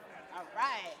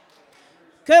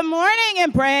Good morning,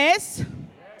 Embrace.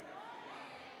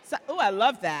 So, I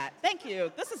love that. Thank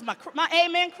you. This is my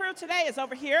Amen crew today is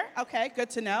over here. Okay,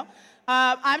 good to know.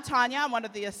 I'm Tanya. I'm one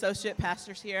of the associate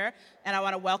pastors here, and I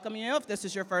want to welcome you if this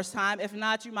is your first time. If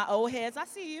not, you my old heads, I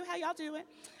see you. How y'all doing?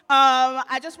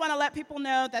 I just want to let people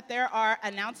know that there are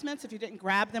announcements. If you didn't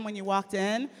grab them when you walked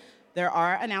in, there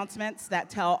are announcements that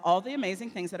tell all the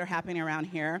amazing things that are happening around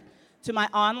here. To my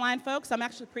online folks, I'm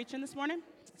actually preaching this morning,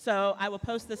 so I will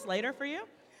post this later for you.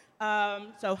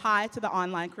 So hi to the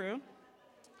online crew.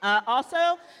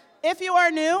 Also, if you are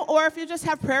new or if you just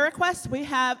have prayer requests, we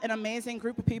have an amazing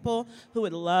group of people who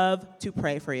would love to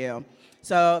pray for you.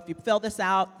 So if you fill this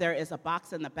out, there is a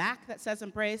box in the back that says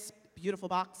Embrace, beautiful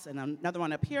box, and another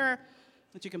one up here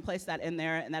that you can place that in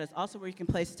there, and that is also where you can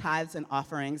place tithes and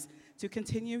offerings to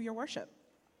continue your worship.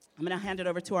 I'm going to hand it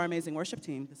over to our amazing worship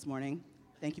team this morning.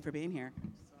 Thank you for being here.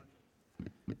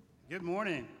 Good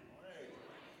morning.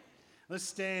 Let's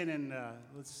stand and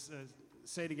let's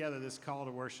say together this call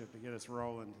to worship to get us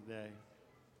rolling today.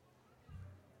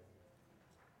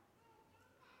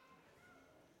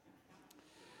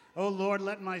 Oh Lord,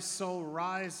 let my soul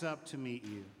rise up to meet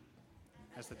you.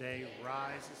 As the day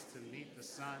rises to meet the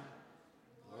sun,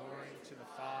 glory to the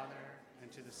Father,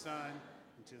 and to the Son,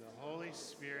 and to the Holy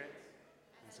Spirit,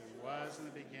 as it was in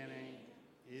the beginning,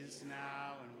 is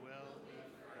now, and will be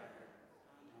forever.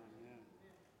 Amen.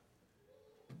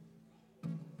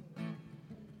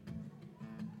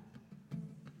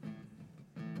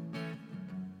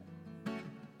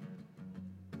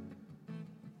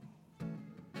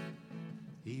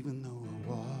 Even though I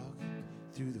walk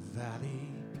through the valley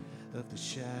of the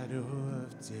shadow of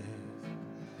death,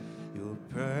 your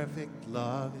perfect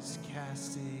love is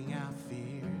casting out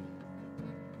fear.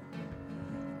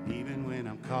 Even when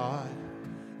I'm caught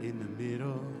in the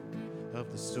middle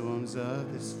of the storms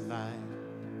of this life,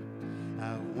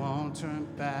 I won't turn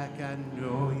back, I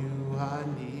know you are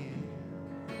near,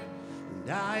 and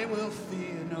I will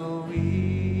fear no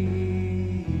evil,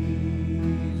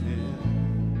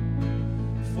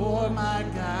 for my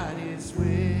God is with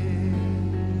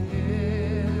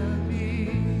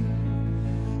me,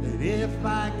 and if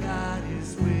my God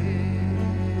is with me,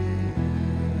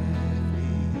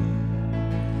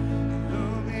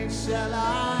 whom shall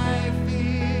I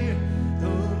fear?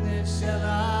 Whom shall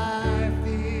I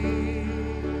fear?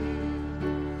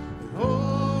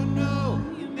 Oh no,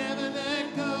 you never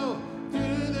let go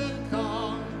through the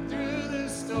calm, through the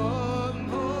storm.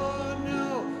 Oh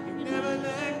no, you never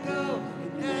let go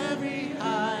in every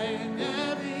high and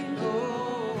every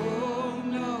low. Oh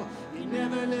no, you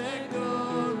never let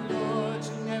go, Lord,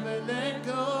 you never let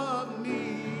go of me.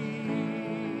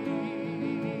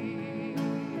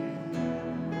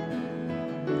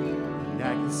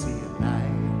 I can see a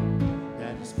light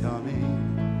that is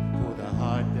coming for the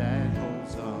heart that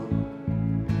holds on.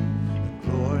 A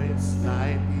glorious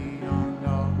light beyond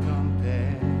all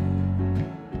compare.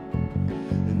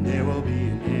 And there will be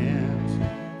an end to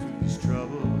these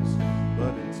troubles,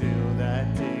 but until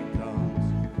that day comes,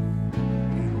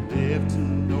 we'll live to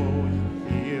know you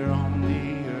here on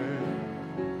the earth.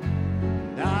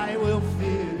 And I will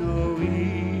fear no evil,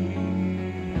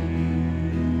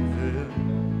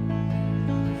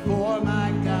 for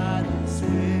my God is with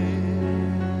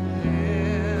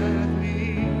me.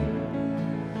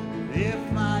 If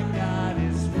my God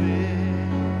is with me,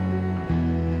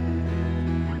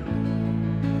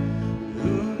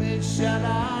 whom then shall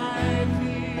I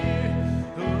fear?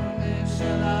 Whom then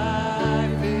shall I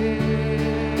fear?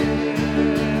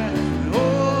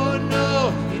 Oh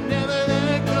no, you never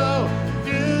let go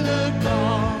through the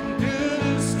calm, through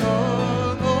the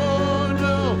storm. Oh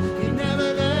no, you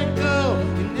never let go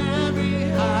in every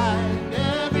high and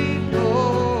every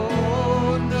low.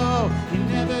 Oh no, you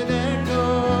never let go,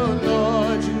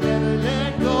 Lord, you never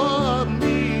let go of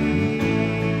me.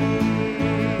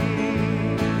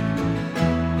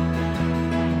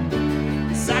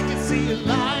 Yes, I can see a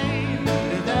light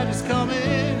that is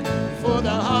coming for the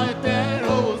heart that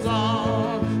holds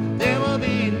on. There will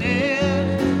be an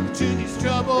end to these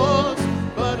troubles,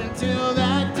 but until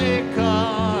that day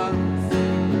comes,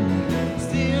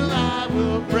 still I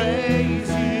will praise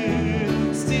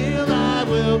you. Still I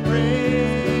will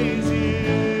praise you.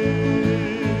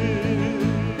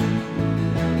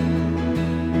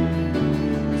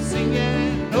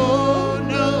 Singing, oh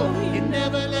no, you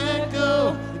never let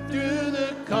go through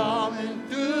the calm and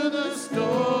through the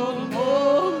storm.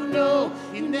 Oh no,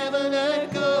 you never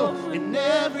let go in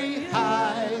every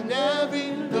high and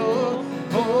every low.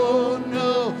 Oh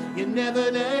no, you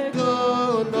never let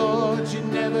go, Lord, you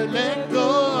never let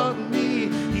go of me.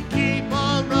 You keep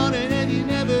on running and you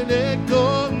never let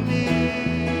go of me.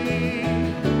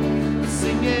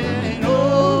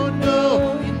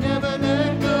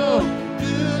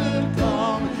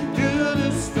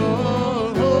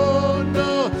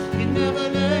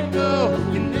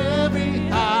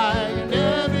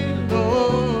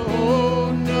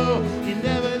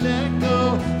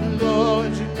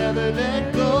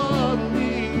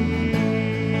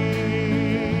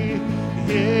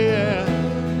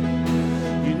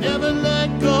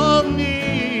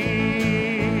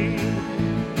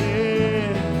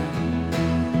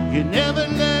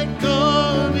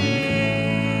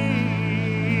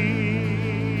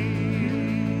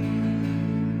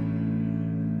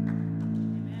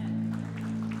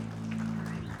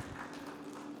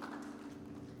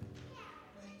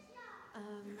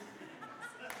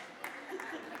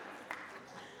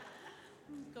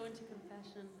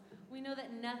 confession. We know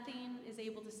that nothing is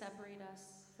able to separate us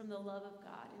from the love of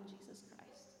God in Jesus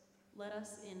Christ. Let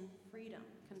us in freedom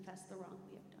confess the wrong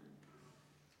we have done.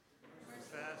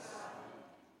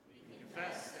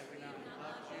 Confess that we have not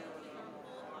loved you with our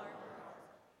whole heart.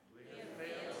 We have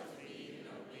failed to be an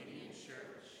obedient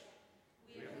church.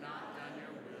 We have not done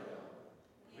your will.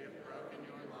 We have broken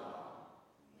your law.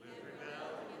 We have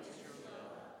rebelled against your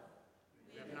love.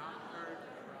 We have not heard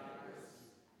the cries.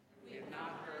 We have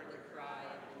not heard the cry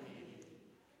of the needy.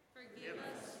 Forgive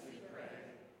us, we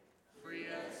pray. Free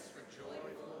us for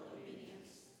joyful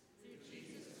obedience. Through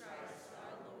Jesus Christ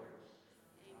our Lord.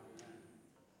 Amen.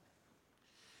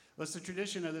 Well, it's the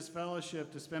tradition of this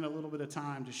fellowship to spend a little bit of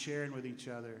time just sharing with each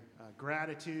other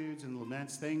gratitudes and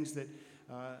laments, things that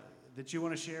that you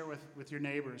want to share with your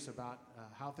neighbors about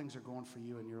how things are going for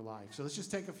you in your life. So let's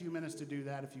just take a few minutes to do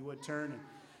that. If you would turn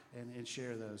and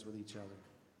share those with each other.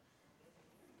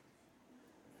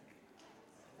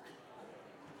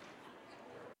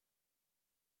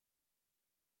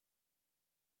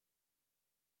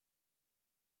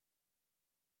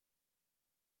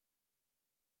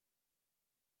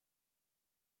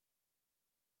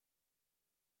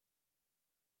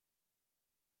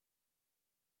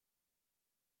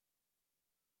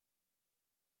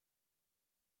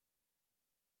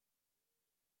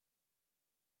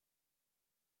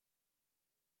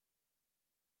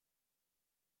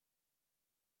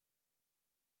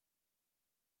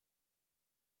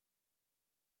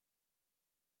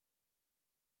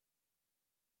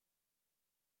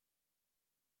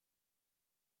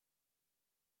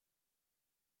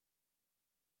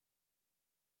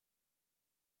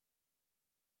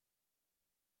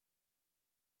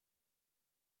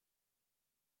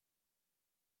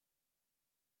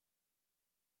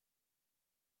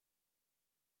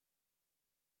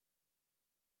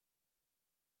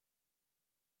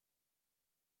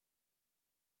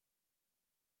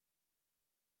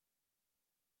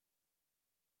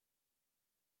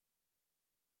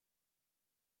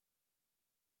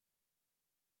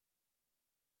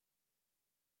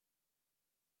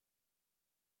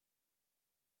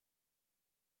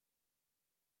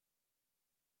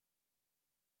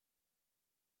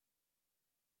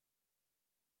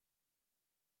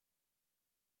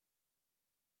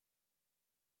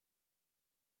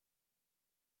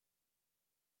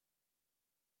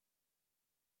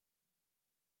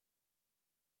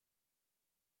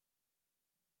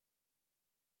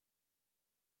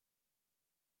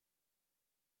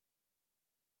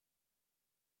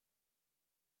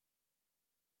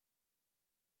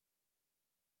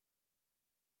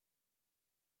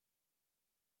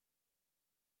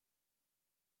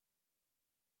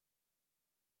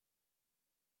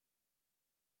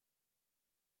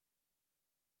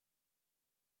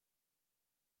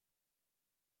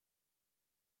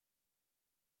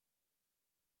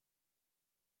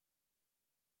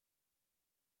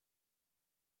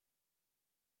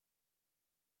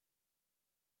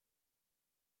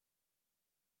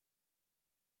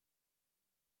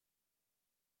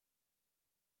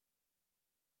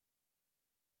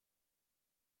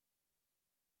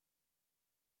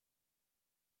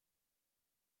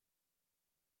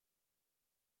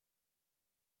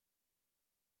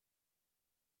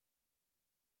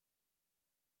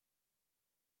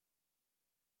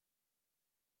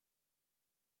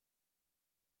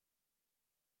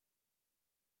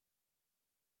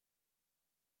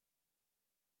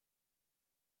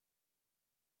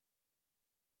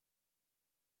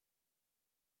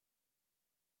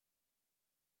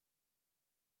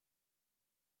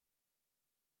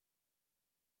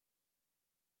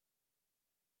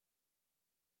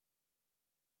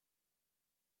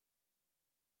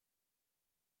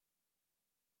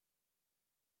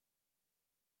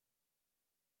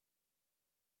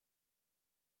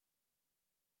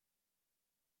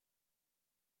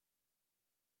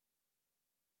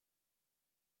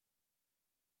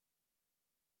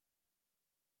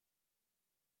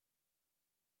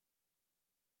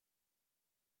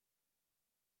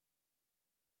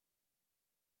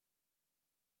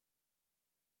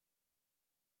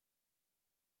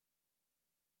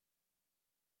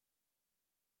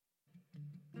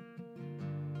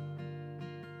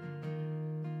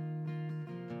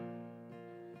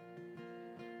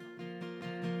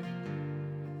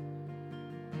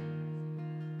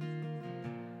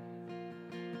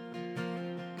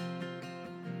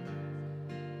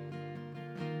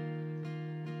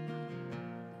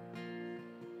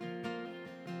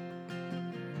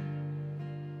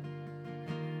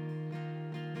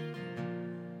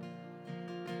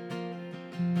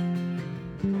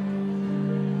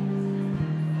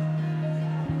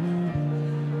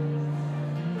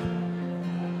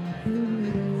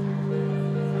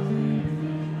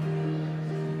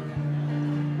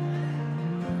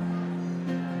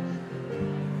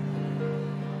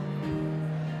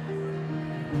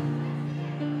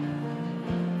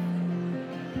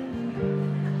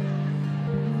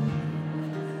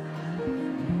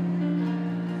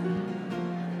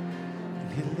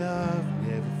 love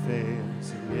never fails,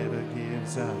 it never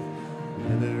gives up,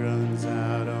 never runs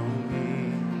out on me.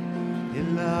 Your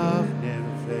love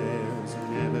never fails, it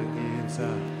never gives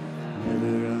up,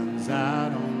 never runs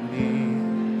out on me.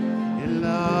 Your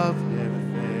love never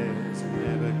fails, it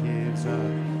never gives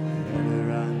up, never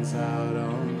runs out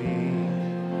on me.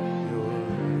 Your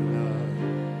love.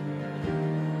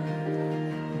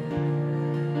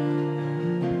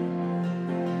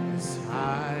 It's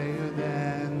higher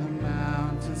than the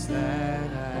mountains that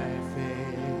I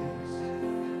face,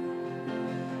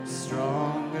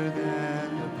 stronger than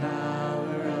the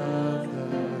power of the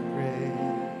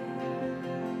grave,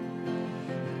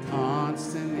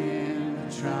 constant in the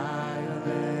trial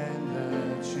and the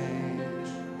change.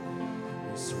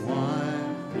 This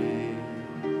one thing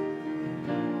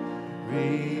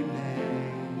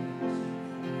remains.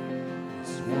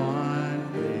 This one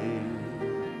thing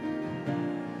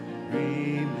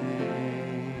remains.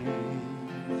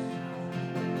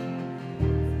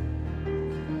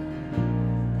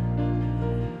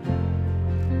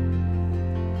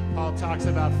 Paul talks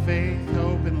about faith,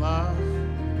 hope, and love.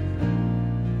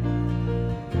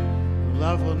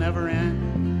 Love will never end.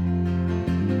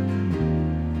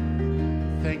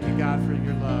 Thank you, God, for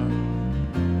your love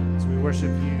as we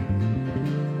worship you.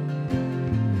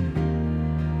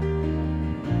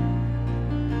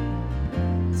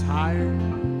 It's higher.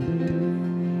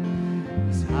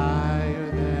 It's higher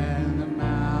than the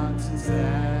mountains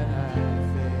that I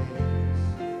face.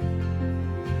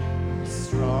 It's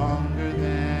stronger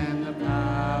than the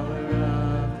power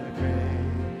of the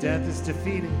grave. Death is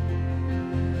defeated.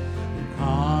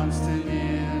 Constant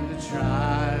in the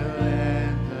trial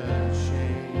and the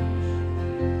change.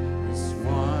 This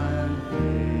one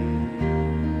thing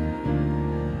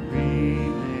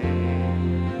remains.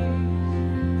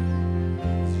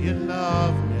 Your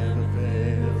love never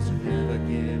fails, it never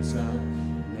gives up,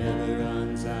 never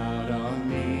runs out on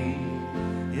me.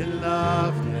 Your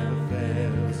love never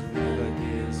fails, it never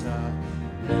gives up,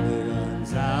 never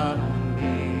runs out on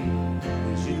me.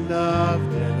 'Cause your love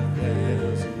never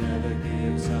fails, it never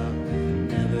gives up,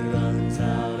 never runs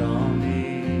out on me.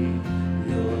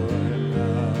 Your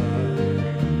love.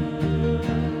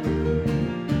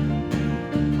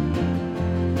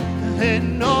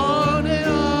 And on and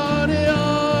on and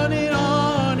on and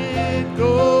on it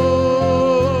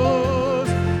goes,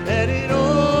 and it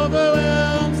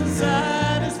overwhelms and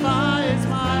satisfies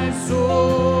my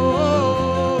soul.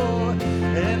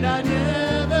 And I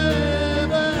never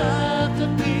ever have to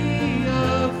be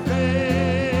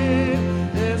afraid.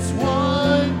 There's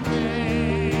one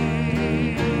thing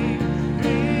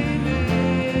remains.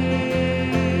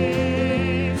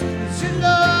 'Cause your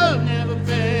love never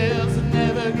fails, it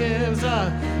never gives up,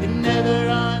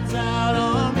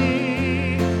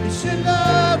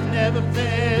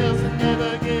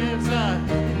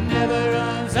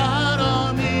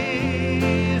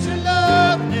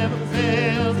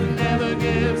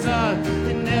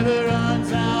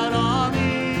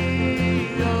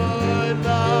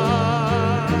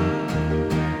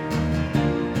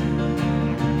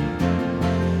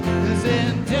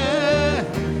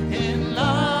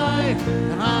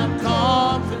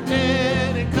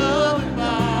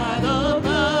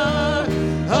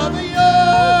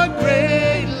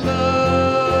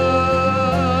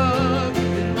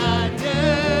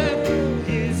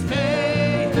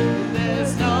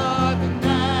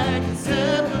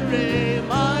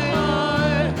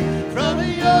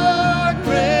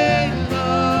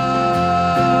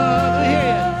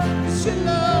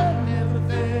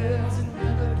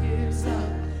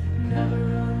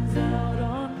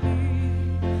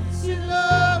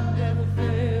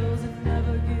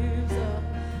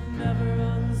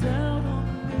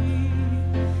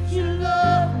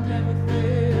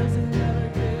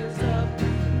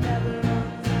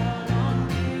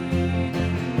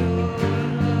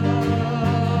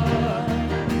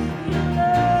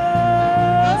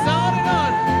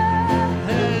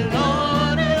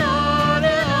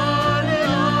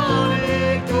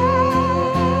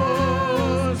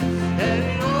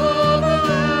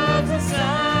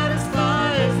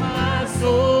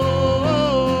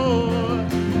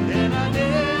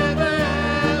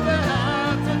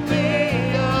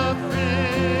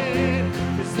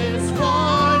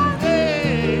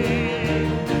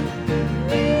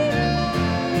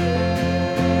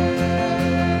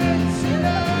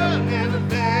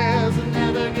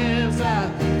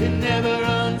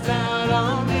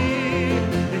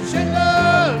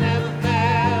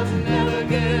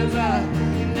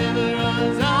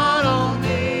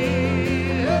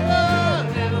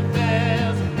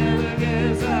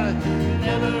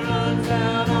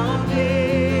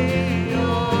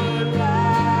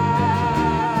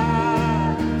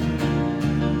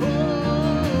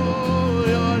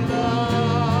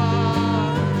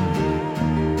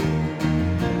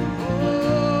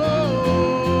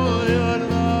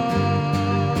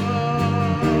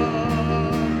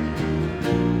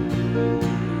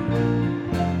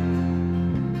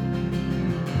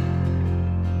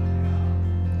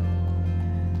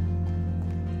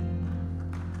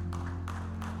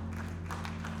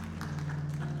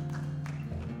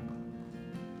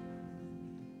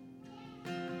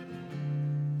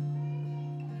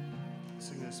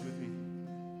 Sing this with me.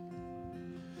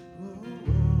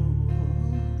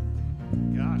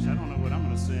 Gosh, I don't know what I'm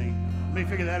going to sing. Let me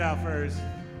figure that out first.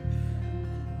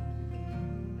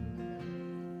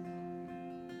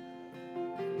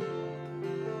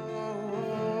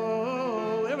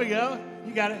 Whoa, there we go.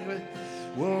 You got it.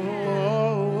 Whoa,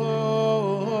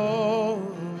 whoa,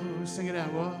 whoa. Sing it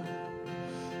out. Whoa.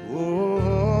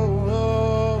 Whoa,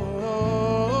 whoa,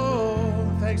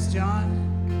 whoa. Thanks, John.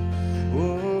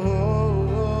 Whoa,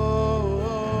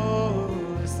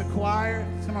 it's the choir.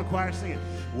 Come on, choir, sing it.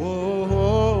 Whoa,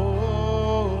 whoa,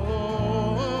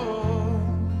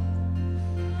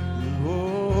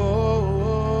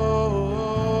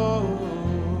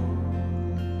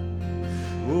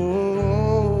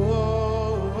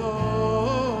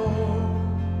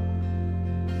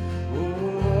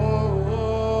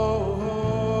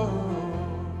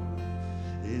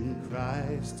 in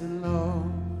Christ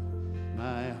alone,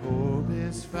 my hope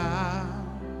is found.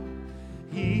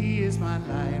 He is my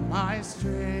light, my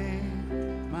strength,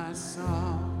 my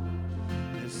song.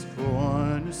 This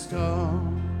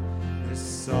cornerstone, this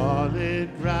solid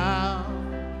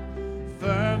ground,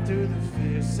 firm through the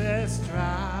fiercest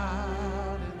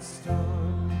drought and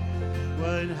storm.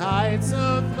 What heights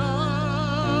of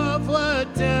love,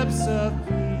 what depths of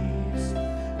peace,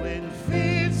 when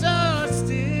fears are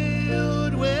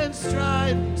stilled, when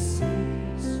striving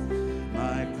cease,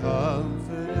 my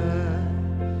comforter,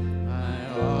 my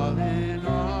all in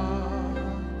all,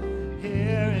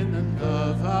 here in the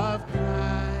love of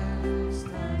Christ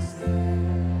I stand.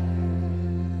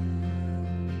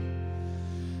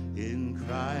 In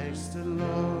Christ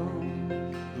alone,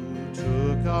 who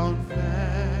took on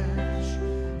flesh,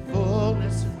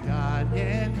 fullness of God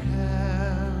in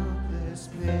helpless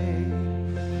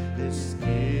babe, this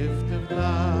gift of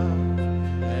love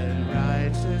and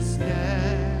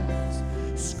righteousness,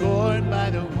 scorned by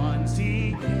the ones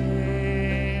he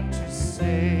came to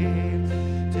save,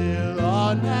 till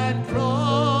on that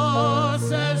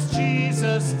cross as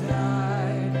Jesus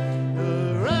died,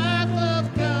 the wrath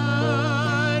of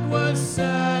God was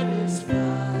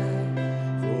satisfied,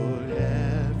 for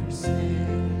every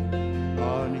sin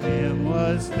on him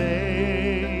was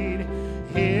laid,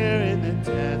 here in the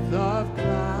death of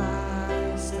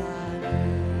Christ I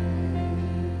live.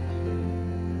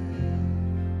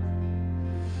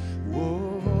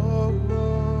 Whoa, whoa,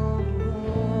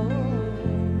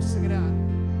 whoa, sing it out.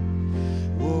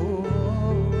 Whoa,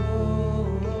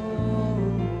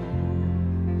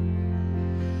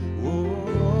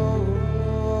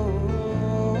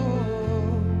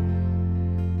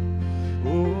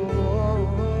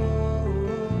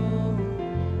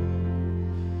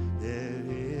 there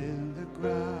in the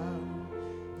ground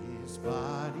his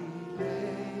body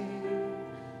lay,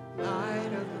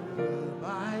 light of the world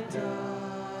by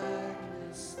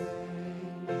darkness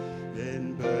slain,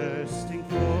 then bursting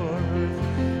forth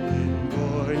in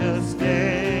glorious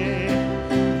day,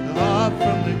 up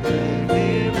from the grave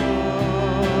he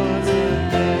rose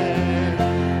again,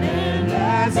 and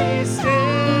as he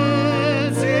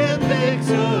stands in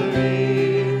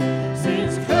victory,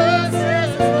 since curse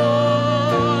has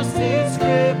lost its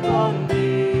grip on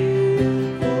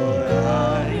me, for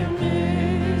I am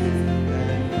his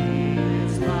and he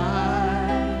is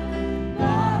mine,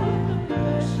 bought with the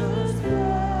precious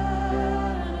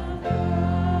blood of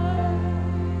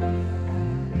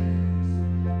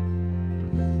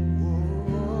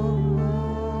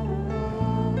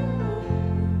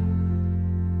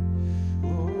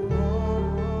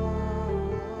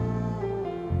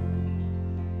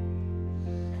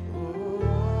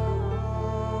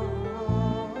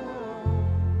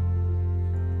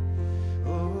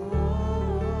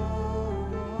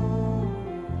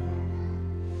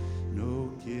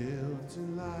no guilt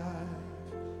in life,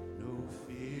 no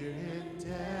fear in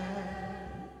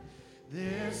death.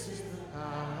 This is the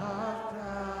power of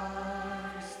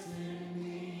Christ in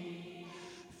me.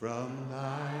 From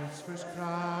life's first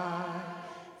cry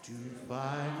to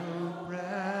final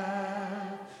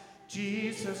breath,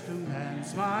 Jesus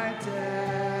commands my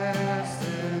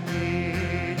destiny.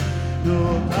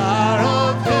 No power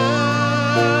of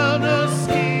hell, no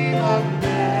scheme of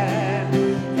man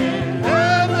can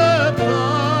ever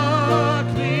pluck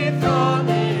me from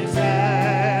his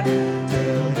hand,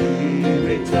 till he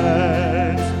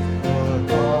returns or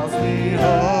calls me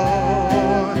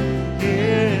home.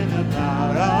 Here in the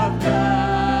power of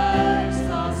Christ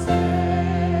I'll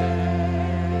stand.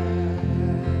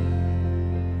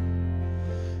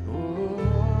 Oh,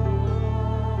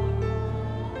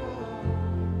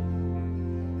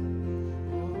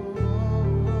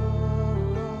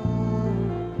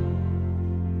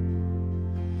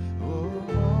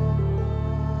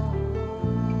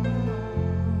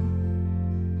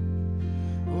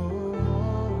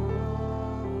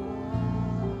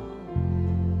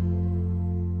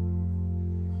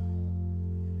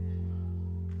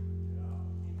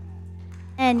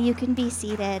 And you can be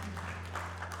seated.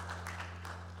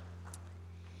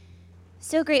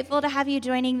 So grateful to have you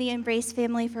joining the Embrace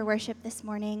family for worship this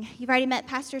morning. You've already met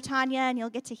Pastor Tanya, and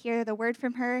you'll get to hear the word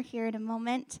from her here in a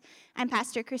moment. I'm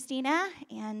Pastor Christina,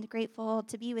 and grateful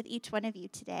to be with each one of you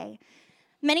today.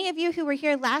 Many of you who were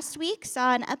here last week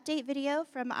saw an update video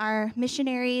from our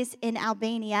missionaries in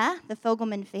Albania, the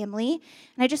Fogelman family.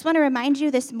 And I just want to remind you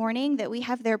this morning that we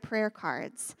have their prayer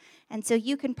cards. And so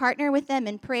you can partner with them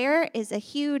in prayer is a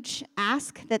huge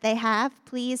ask that they have.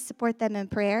 Please support them in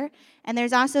prayer. And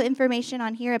there's also information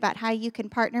on here about how you can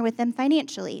partner with them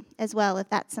financially as well, if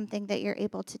that's something that you're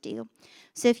able to do.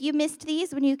 So if you missed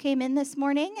these when you came in this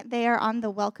morning, they are on the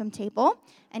welcome table,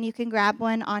 and you can grab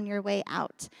one on your way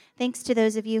out. Thanks to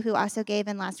those of you who also gave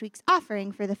in last week's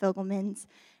offering for the Fogelmans.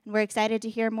 And we're excited to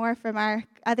hear more from our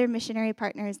other missionary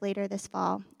partners later this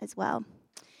fall as well.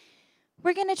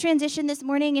 We're going to transition this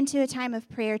morning into a time of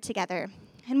prayer together.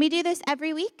 And we do this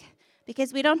every week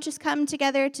because we don't just come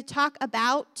together to talk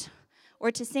about or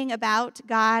to sing about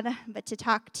God, but to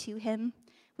talk to him.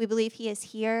 We believe he is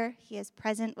here, he is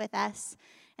present with us.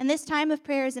 And this time of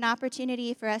prayer is an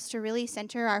opportunity for us to really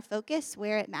center our focus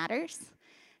where it matters,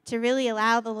 to really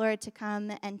allow the Lord to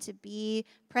come and to be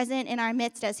present in our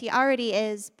midst as he already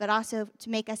is, but also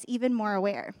to make us even more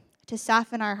aware, to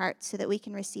soften our hearts so that we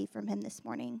can receive from him this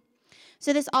morning.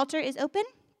 So this altar is open.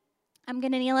 I'm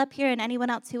going to kneel up here, and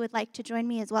anyone else who would like to join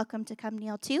me is welcome to come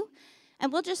kneel too.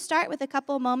 And we'll just start with a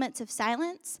couple moments of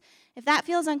silence. If that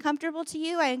feels uncomfortable to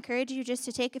you, I encourage you just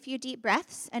to take a few deep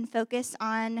breaths and focus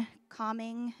on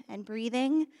calming and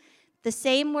breathing. The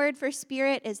same word for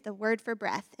spirit is the word for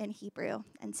breath in Hebrew.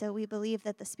 And so we believe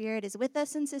that the Spirit is with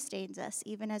us and sustains us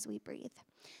even as we breathe.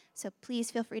 So please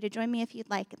feel free to join me if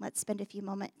you'd like, and let's spend a few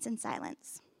moments in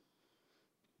silence.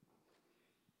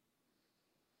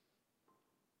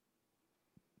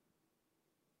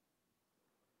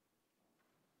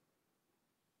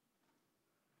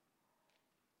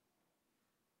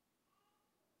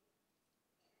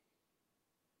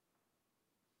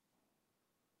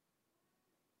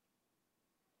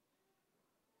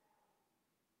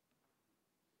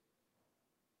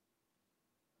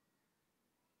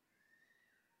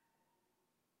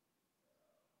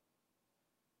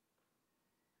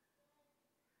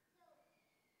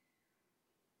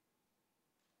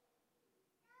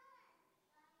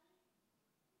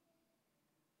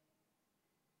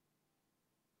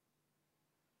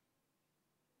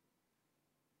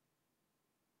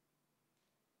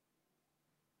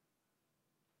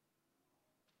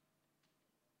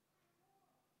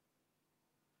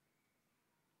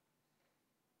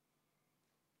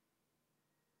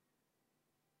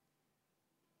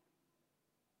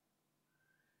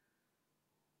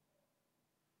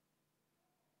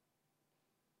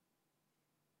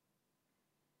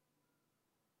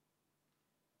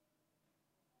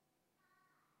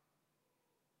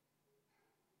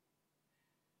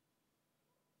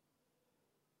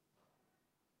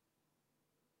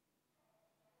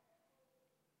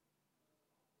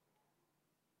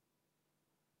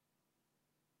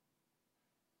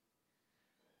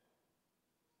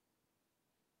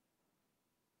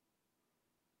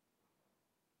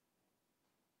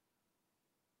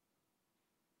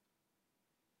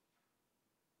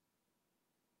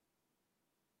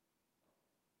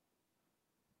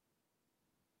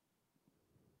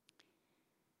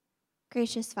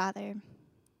 Gracious Father,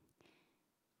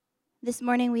 this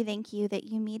morning we thank you that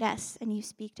you meet us and you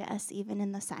speak to us even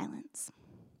in the silence.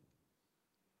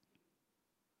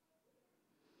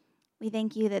 We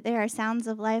thank you that there are sounds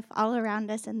of life all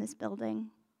around us in this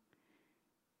building,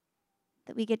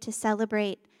 that we get to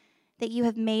celebrate that you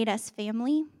have made us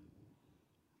family,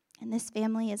 and this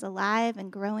family is alive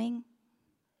and growing.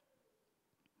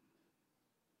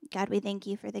 God, we thank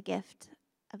you for the gift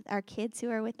of our kids who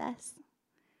are with us.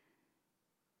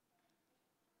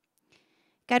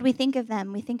 God, we think of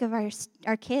them. We think of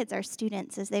our kids, our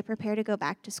students, as they prepare to go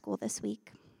back to school this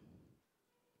week.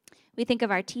 We think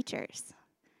of our teachers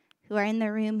who are in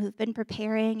the room, who've been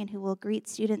preparing and who will greet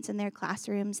students in their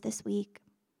classrooms this week.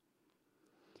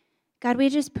 God, we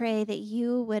just pray that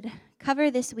you would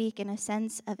cover this week in a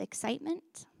sense of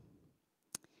excitement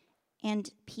and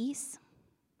peace.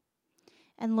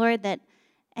 And Lord, that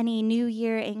any New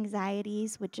Year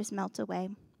anxieties would just melt away.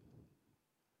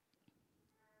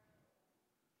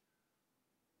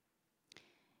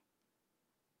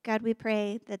 God, we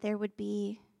pray that there would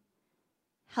be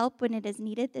help when it is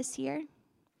needed this year,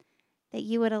 that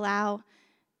you would allow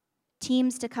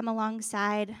teams to come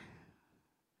alongside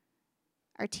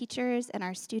our teachers and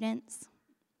our students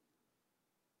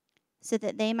so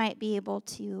that they might be able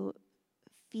to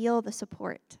feel the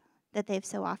support that they've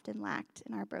so often lacked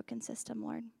in our broken system,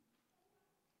 Lord.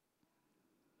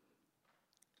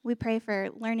 We pray for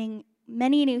learning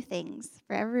many new things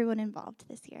for everyone involved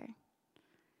this year,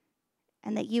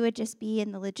 and that you would just be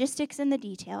in the logistics and the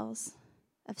details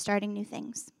of starting new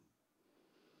things.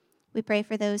 We pray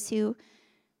for those who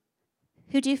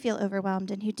do feel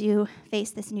overwhelmed and who do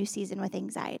face this new season with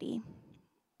anxiety.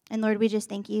 And Lord, we just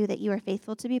thank you that you are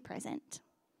faithful to be present.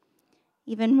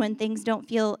 Even when things don't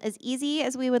feel as easy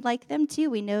as we would like them to,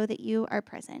 we know that you are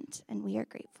present, and we are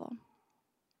grateful.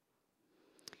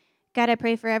 God, I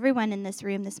pray for everyone in this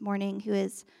room this morning who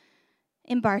is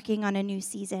embarking on a new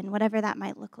season, whatever that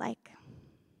might look like.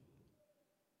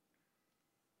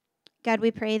 God,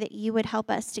 we pray that you would help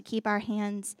us to keep our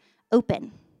hands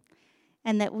open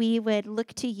and that we would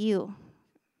look to you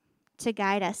to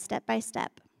guide us step by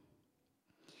step.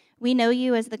 We know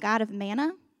you as the God of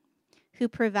manna who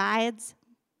provides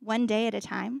one day at a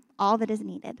time all that is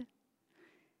needed.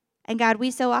 And God,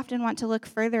 we so often want to look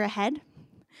further ahead,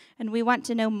 and we want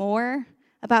to know more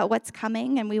about what's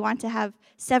coming, and we want to have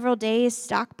several days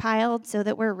stockpiled so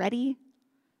that we're ready.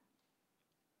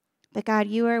 But God,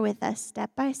 you are with us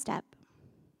step by step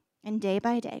and day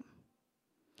by day.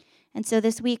 And so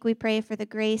this week we pray for the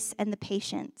grace and the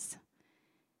patience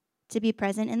to be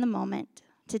present in the moment,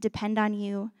 to depend on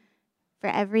you for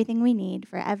everything we need,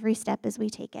 for every step as we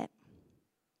take it.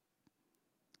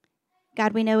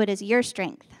 God, we know it is your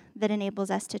strength that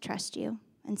enables us to trust you,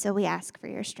 and so we ask for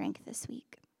your strength this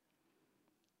week.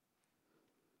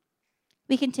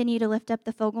 We continue to lift up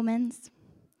the Fogelmans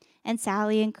and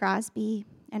Sally and Crosby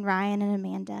and Ryan and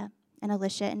Amanda and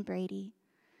Alicia and Brady.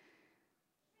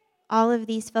 All of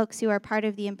these folks who are part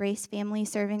of the Embrace family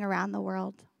serving around the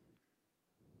world.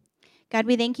 God,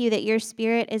 we thank you that your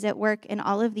Spirit is at work in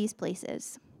all of these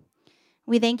places.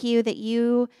 We thank you that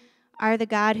you are the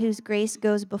God whose grace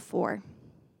goes before,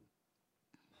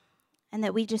 and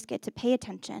that we just get to pay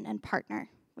attention and partner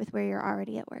with where you're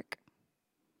already at work.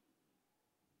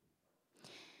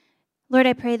 Lord,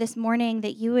 I pray this morning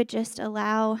that you would just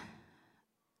allow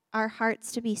our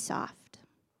hearts to be soft.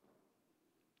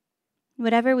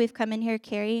 Whatever we've come in here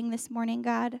carrying this morning,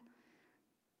 God,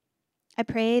 I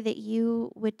pray that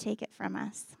you would take it from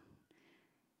us,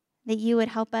 that you would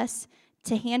help us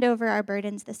to hand over our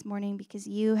burdens this morning because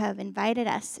you have invited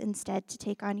us instead to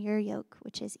take on your yoke,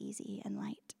 which is easy and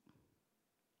light.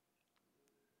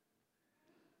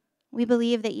 We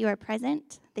believe that you are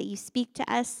present, that you speak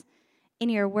to us in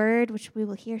your word, which we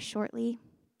will hear shortly.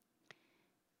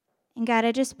 And God,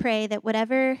 I just pray that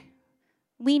whatever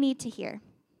we need to hear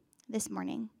this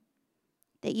morning,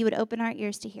 that you would open our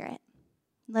ears to hear it.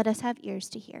 Let us have ears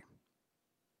to hear.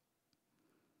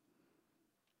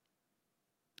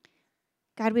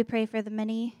 God, we pray for the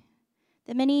many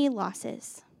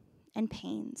losses and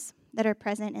pains that are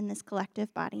present in this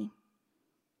collective body.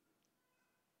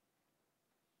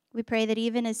 We pray that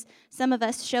even as some of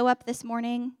us show up this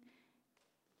morning,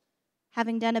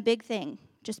 having done a big thing,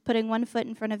 just putting one foot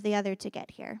in front of the other to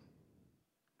get here,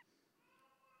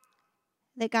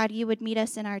 that God, you would meet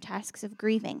us in our tasks of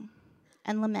grieving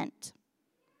and lament,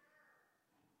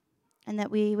 and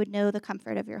that we would know the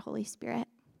comfort of your Holy Spirit.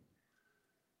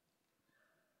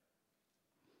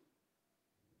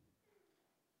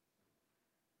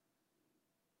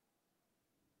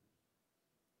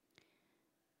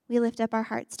 We lift up our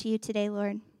hearts to you today,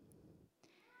 Lord,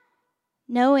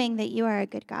 knowing that you are a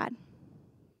good God,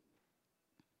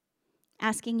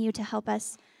 asking you to help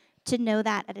us to know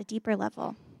that at a deeper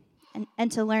level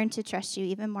and to learn to trust you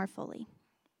even more fully.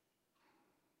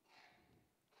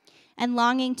 And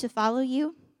longing to follow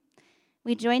you,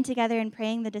 we join together in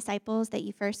praying the disciples that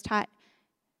you first taught,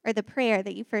 or the prayer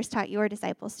that you first taught your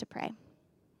disciples to pray.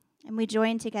 And we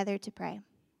join together to pray,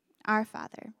 Our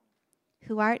Father,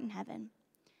 who art in heaven,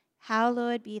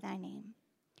 hallowed be thy name.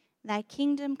 Thy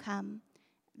kingdom come,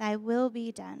 thy will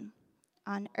be done,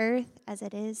 on earth as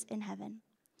it is in heaven.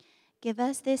 Give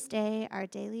us this day our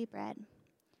daily bread,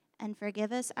 and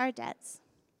forgive us our debts,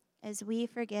 as we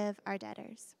forgive our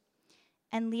debtors.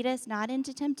 And lead us not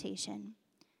into temptation,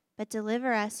 but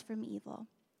deliver us from evil.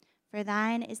 For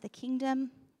thine is the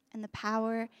kingdom, and the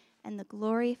power, and the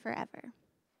glory forever.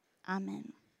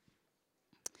 Amen.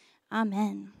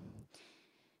 Amen.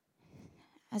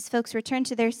 As folks return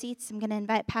to their seats, I'm going to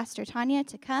invite Pastor Tanya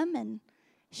to come and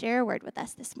share a word with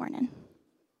us this morning.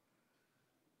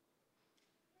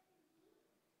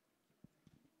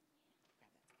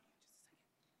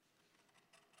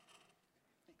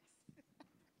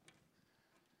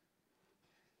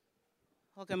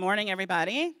 Well, good morning,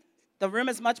 everybody. The room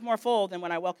is much more full than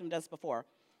when I welcomed us before.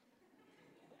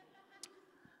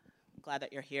 I'm glad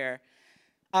that you're here.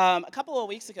 A couple of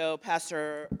weeks ago,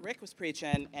 Pastor Rick was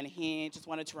preaching, and he just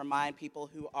wanted to remind people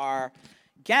who are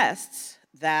guests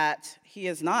that he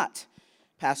is not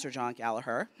Pastor John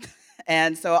Gallagher.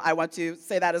 And so I want to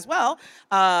say that as well.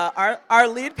 Our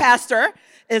lead pastor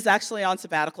is actually on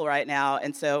sabbatical right now,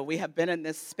 and so we have been in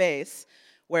this space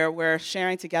where we're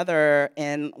sharing together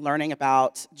in learning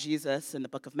about Jesus in the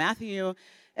book of Matthew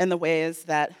and the ways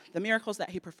that the miracles that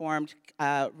he performed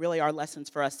really are lessons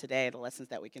for us today, the lessons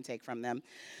that we can take from them.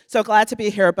 So glad to be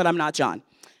here, but I'm not John.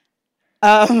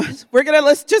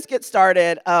 Let's just get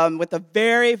started with a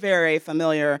very, very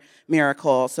familiar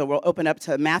miracle. So we'll open up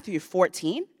to Matthew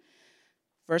 14,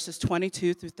 verses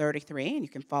 22 through 33, and you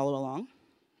can follow along.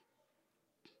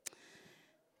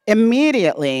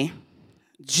 Immediately,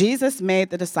 Jesus made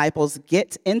the disciples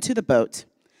get into the boat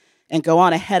and go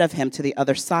on ahead of him to the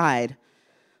other side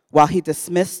while he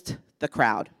dismissed the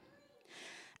crowd.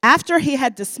 After he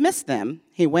had dismissed them,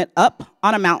 he went up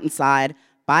on a mountainside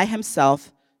by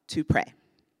himself to pray.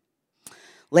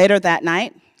 Later that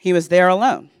night, he was there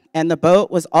alone, and the boat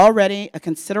was already a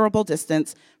considerable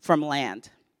distance from land,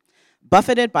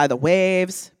 buffeted by the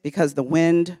waves because the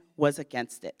wind was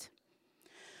against it.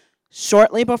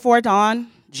 Shortly before dawn,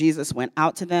 Jesus went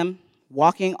out to them,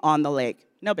 walking on the lake.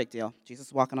 No big deal.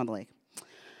 Jesus walking on the lake.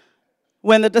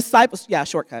 When the disciples,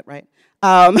 shortcut, right?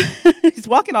 He's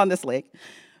walking on this lake.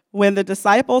 When the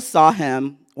disciples saw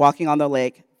him walking on the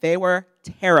lake, they were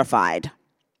terrified.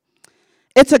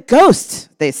 "It's a ghost,"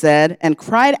 they said, and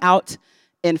cried out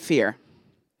in fear.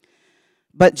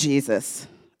 But Jesus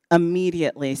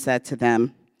immediately said to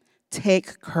them,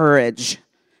 "Take courage.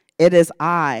 It is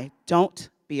I. Don't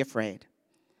be afraid."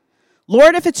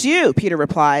 "Lord, if it's you," Peter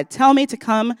replied, "tell me to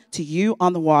come to you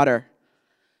on the water."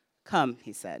 "Come,"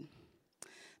 he said.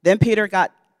 Then Peter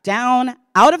got down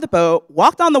out of the boat,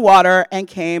 walked on the water, and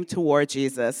came toward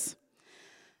Jesus.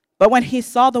 But when he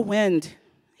saw the wind,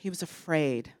 he was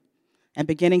afraid, and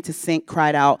beginning to sink,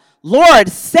 cried out, "Lord,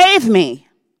 save me!"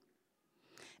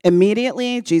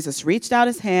 Immediately, Jesus reached out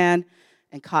his hand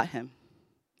and caught him.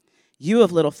 "You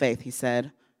of little faith," he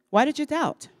said, "why did you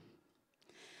doubt?"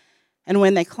 And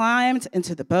when they climbed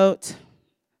into the boat,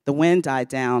 the wind died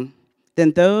down.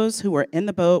 Then those who were in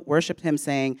the boat worshiped him,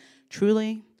 saying,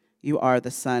 "Truly, you are the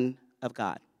Son of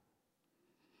God."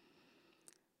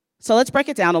 So let's break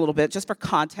it down a little bit just for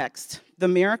context. The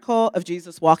miracle of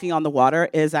Jesus walking on the water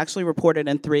is actually reported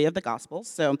in 3 of the Gospels.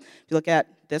 So if you look at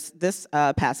this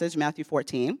passage, Matthew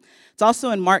 14, it's also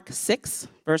in Mark 6,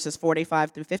 verses 45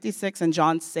 through 56, and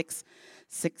John 6,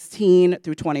 16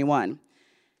 through 21.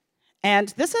 And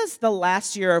this is the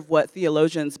last year of what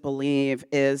theologians believe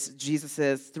is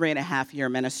Jesus' 3.5-year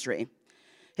ministry.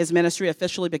 His ministry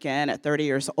officially began at 30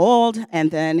 years old,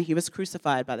 and then he was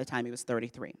crucified by the time he was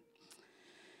 33.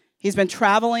 He's been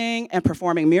traveling and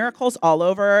performing miracles all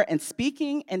over and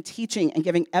speaking and teaching and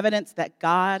giving evidence that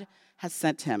God has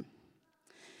sent him.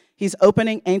 He's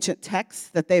opening ancient texts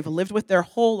that they've lived with their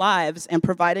whole lives and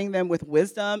providing them with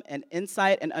wisdom and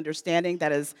insight and understanding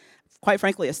that is, quite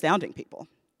frankly, astounding people.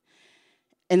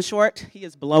 In short, he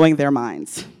is blowing their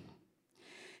minds.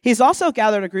 He's also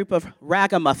gathered a group of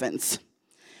ragamuffins,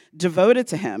 devoted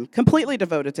to him, completely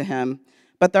devoted to him,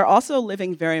 but they're also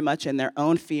living very much in their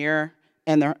own fear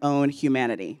and their own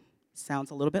humanity. Sounds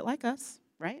a little bit like us,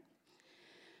 right?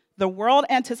 The world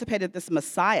anticipated this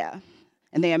Messiah,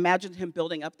 and they imagined him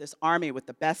building up this army with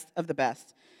the best of the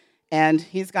best. And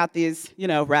he's got these,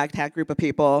 ragtag group of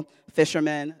people,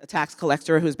 fishermen, a tax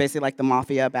collector who's basically like the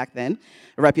mafia back then,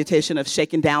 a reputation of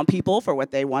shaking down people for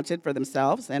what they wanted for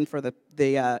themselves and for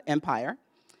the empire.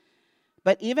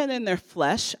 But even in their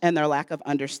flesh and their lack of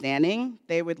understanding,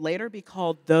 they would later be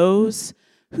called those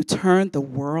who turned the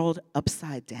world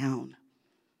upside down.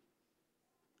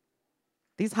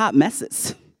 These hot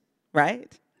messes,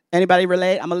 right? Anybody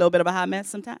relate? I'm a little bit of a hot mess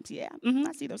sometimes. Yeah,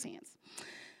 I see those hands.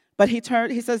 But he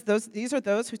says these are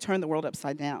those who turned the world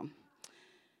upside down.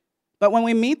 But when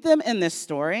we meet them in this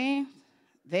story,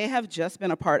 they have just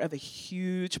been a part of a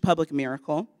huge public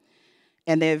miracle.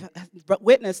 And they've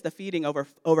witnessed the feeding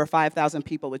over 5,000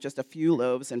 people with just a few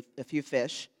loaves and a few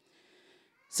fish.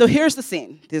 So here's the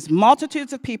scene. These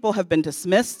multitudes of people have been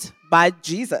dismissed by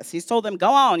Jesus. He's told them,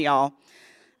 "Go on, y'all,"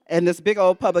 in this big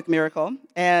old public miracle.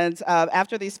 And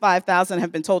after these 5,000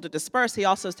 have been told to disperse, he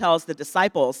also tells the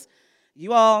disciples,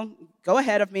 "You all go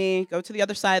ahead of me, go to the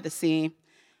other side of the sea.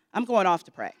 I'm going off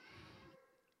to pray."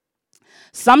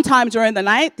 Sometime during the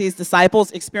night, these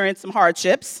disciples experience some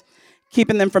hardships,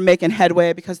 keeping them from making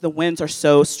headway because the winds are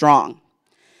so strong.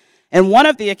 And one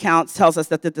of the accounts tells us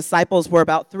that the disciples were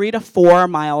about 3 to 4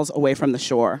 miles away from the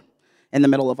shore in the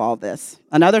middle of all this.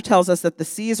 Another tells us that the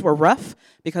seas were rough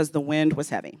because the wind was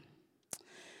heavy.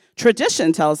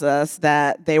 Tradition tells us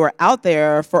that they were out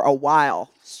there for a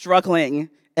while, struggling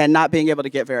and not being able to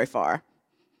get very far.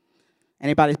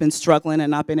 Anybody been struggling and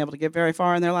not being able to get very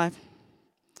far in their life?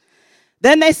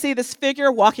 Then they see this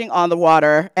figure walking on the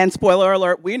water, and spoiler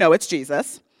alert, we know it's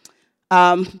Jesus.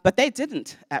 But they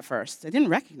didn't at first. They didn't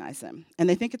recognize him. And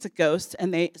they think it's a ghost,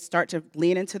 and they start to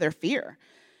lean into their fear.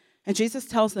 And Jesus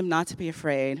tells them not to be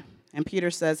afraid. And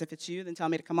Peter says, if it's you, then tell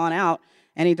me to come on out.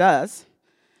 And he does.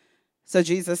 So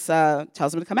Jesus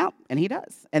tells him to come out, and he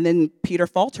does. And then Peter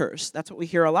falters. That's what we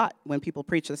hear a lot when people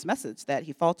preach this message, that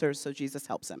he falters, so Jesus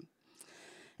helps him.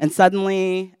 And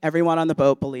suddenly, everyone on the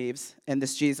boat believes in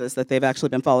this Jesus that they've actually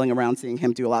been following around, seeing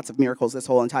him do lots of miracles this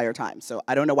whole entire time. So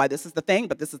I don't know why this is the thing,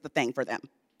 but this is the thing for them.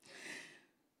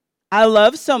 I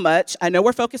love so much, I know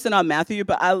we're focusing on Matthew,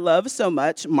 but I love so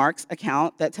much Mark's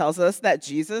account that tells us that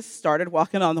Jesus started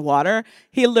walking on the water.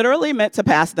 He literally meant to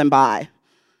pass them by.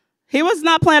 He was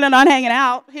not planning on hanging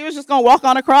out. He was just going to walk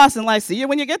on across and see you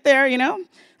when you get there,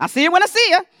 I'll see you when I see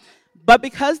you. But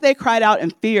because they cried out in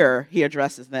fear, he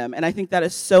addresses them. And I think that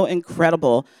is so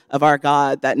incredible of our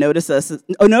God that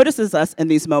notices us in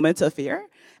these moments of fear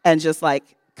and just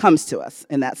comes to us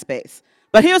in that space.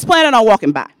 But he was planning on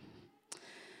walking by.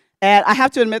 And I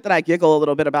have to admit that I giggle a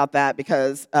little bit about that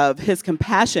because of his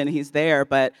compassion. He's there,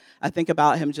 but I think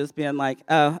about him just being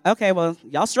oh, okay, well,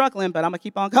 y'all struggling, but I'm going to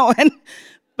keep on going.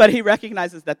 But he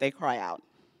recognizes that they cry out.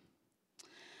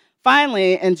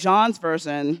 Finally, in John's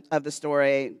version of the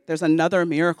story, there's another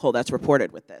miracle that's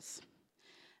reported with this.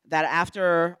 That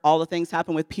after all the things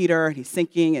happen with Peter, and he's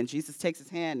sinking, and Jesus takes his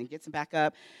hand and gets him back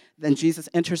up, then Jesus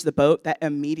enters the boat, that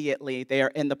immediately they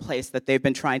are in the place that they've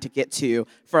been trying to get to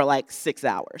for 6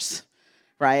 hours,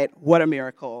 right? What a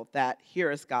miracle that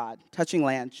here is God touching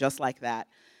land just like that.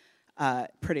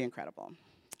 Pretty incredible.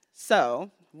 So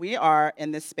we are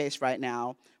in this space right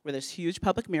now where this huge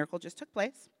public miracle just took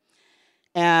place.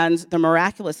 And the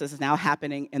miraculous is now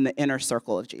happening in the inner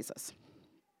circle of Jesus.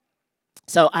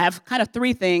 So I have kind of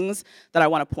 3 things that I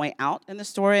want to point out in the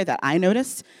story that I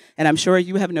noticed, and I'm sure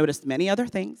you have noticed many other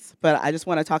things, but I just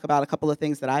want to talk about a couple of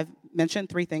things that I've mentioned,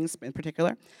 3 things in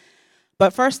particular.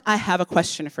 But first, I have a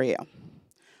question for you.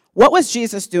 What was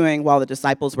Jesus doing while the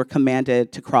disciples were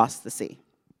commanded to cross the sea?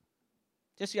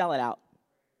 Just yell it out.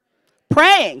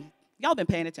 Praying. Y'all been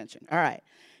paying attention. All right.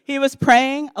 He was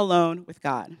praying alone with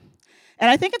God. And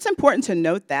I think it's important to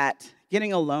note that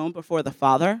getting alone before the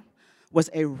Father was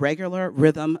a regular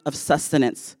rhythm of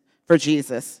sustenance for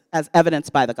Jesus, as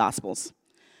evidenced by the Gospels.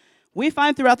 We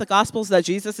find throughout the Gospels that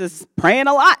Jesus is praying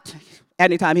a lot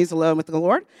anytime he's alone with the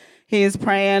Lord. He's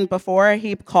praying before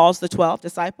he calls the 12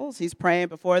 disciples. He's praying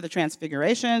before the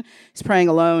transfiguration. He's praying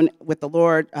alone with the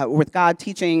Lord, with God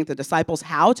teaching the disciples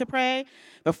how to pray.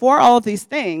 Before all of these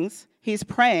things, he's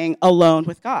praying alone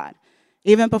with God.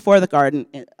 Even before the Garden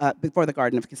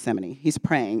of Gethsemane, he's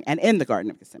praying, and in the Garden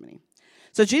of Gethsemane.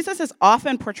 So Jesus is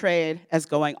often portrayed as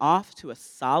going off to a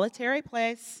solitary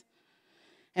place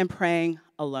and praying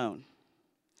alone.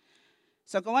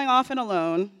 So going off and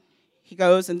alone, he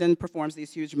goes and then performs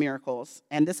these huge miracles.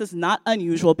 And this is not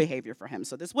unusual behavior for him.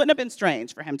 So this wouldn't have been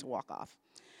strange for him to walk off.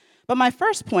 But my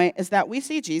first point is that we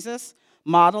see Jesus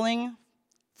modeling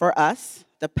for us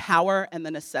the power and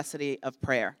the necessity of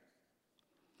prayer.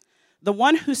 The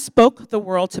one who spoke the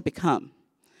world to become,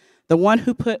 the one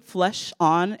who put flesh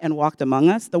on and walked among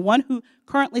us, the one who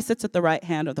currently sits at the right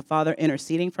hand of the Father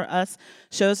interceding for us,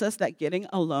 shows us that getting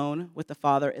alone with the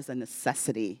Father is a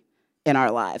necessity in our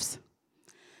lives.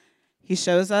 He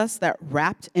shows us that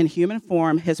wrapped in human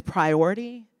form, his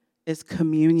priority is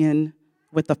communion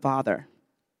with the Father.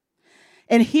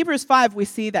 In Hebrews 5, we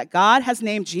see that God has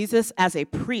named Jesus as a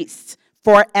priest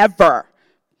forever.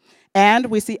 And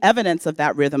we see evidence of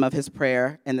that rhythm of his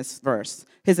prayer in this verse.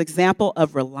 His example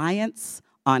of reliance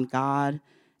on God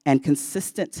and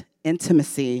consistent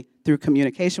intimacy through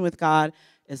communication with God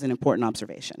is an important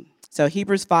observation. So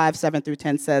Hebrews 5, 7 through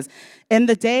 10 says, in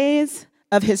the days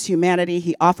of his humanity,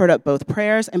 he offered up both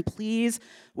prayers and pleas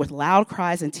with loud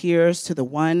cries and tears to the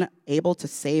one able to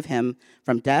save him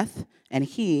from death. And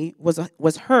he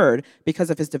was heard because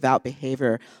of his devout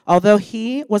behavior. Although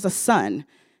he was a son,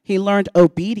 he learned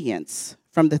obedience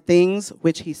from the things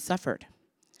which he suffered.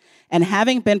 And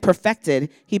having been perfected,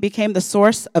 he became the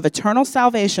source of eternal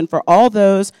salvation for all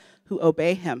those who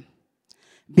obey him,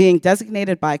 being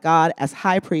designated by God as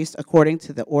high priest according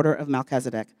to the order of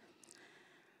Melchizedek.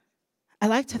 I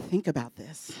like to think about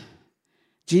this.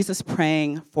 Jesus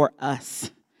praying for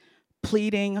us,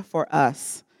 pleading for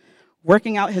us,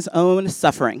 working out his own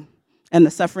suffering and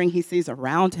the suffering he sees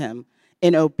around him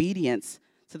in obedience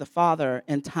to the Father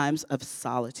in times of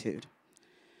solitude.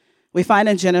 We find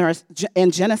in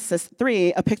Genesis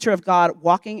 3 a picture of God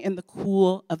walking in the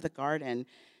cool of the garden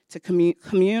to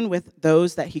commune with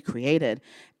those that he created.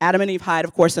 Adam and Eve hide,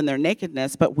 of course, in their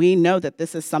nakedness, but we know that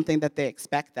this is something that they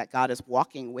expect, that God is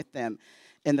walking with them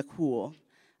in the cool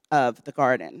of the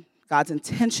garden. God's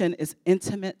intention is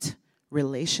intimate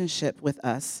relationship with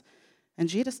us, and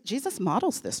Jesus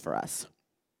models this for us.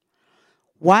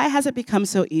 Why has it become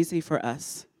so easy for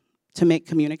us to make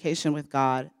communication with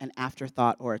God an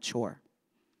afterthought or a chore?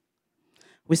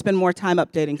 We spend more time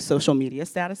updating social media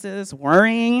statuses,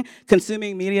 worrying,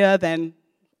 consuming media than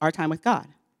our time with God.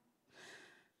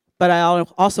 But I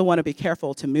also want to be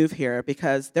careful to move here,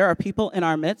 because there are people in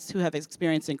our midst who have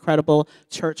experienced incredible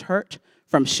church hurt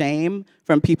from shame,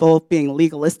 from people being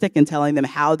legalistic and telling them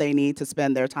how they need to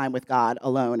spend their time with God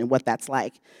alone and what that's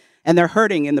like. And they're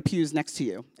hurting in the pews next to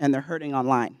you, and they're hurting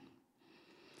online.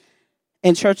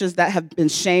 In churches that have been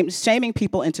shaming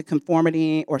people into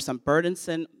conformity or some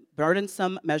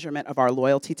burdensome measurement of our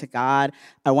loyalty to God,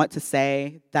 I want to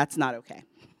say that's not okay.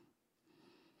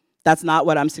 That's not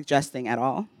what I'm suggesting at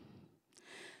all.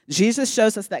 Jesus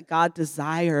shows us that God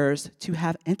desires to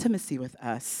have intimacy with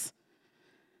us.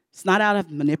 It's not out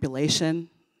of manipulation,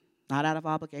 not out of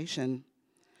obligation,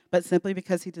 but simply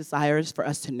because he desires for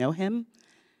us to know him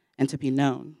and to be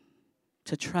known,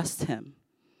 to trust him,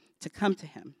 to come to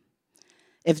him.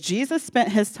 If Jesus spent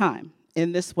his time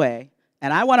in this way,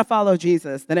 and I want to follow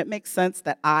Jesus, then it makes sense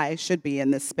that I should be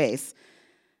in this space,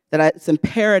 that it's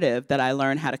imperative that I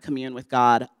learn how to commune with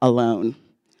God alone,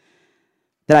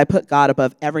 that I put God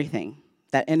above everything,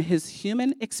 that in his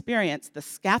human experience, the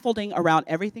scaffolding around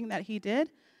everything that he did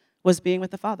was being with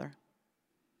the Father.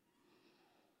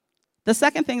 The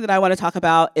second thing that I want to talk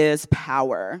about is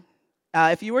power.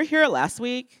 If you were here last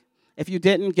week, if you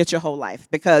didn't, get your whole life,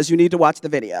 because you need to watch the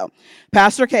video.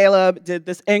 Pastor Caleb did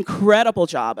this incredible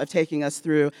job of taking us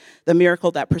through the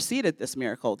miracle that preceded this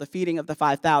miracle, the feeding of the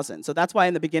 5,000. So that's why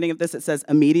in the beginning of this it says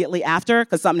immediately after,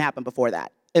 because something happened before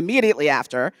that. Immediately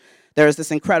after, there's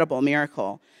this incredible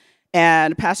miracle.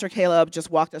 And Pastor Caleb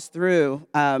just walked us through,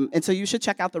 and so you should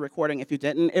check out the recording if you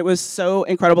didn't. It was so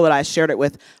incredible that I shared it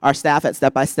with our staff at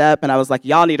Step by Step, and I was like,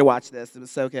 y'all need to watch this. It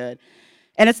was so good.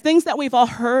 And it's things that we've all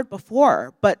heard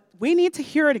before, but we need to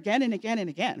hear it again and again and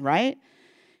again, right?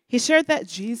 He shared that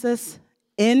Jesus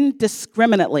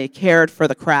indiscriminately cared for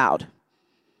the crowd,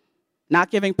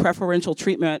 not giving preferential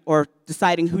treatment or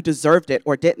deciding who deserved it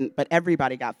or didn't, but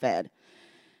everybody got fed.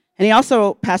 And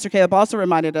Pastor Caleb also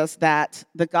reminded us that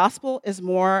the gospel is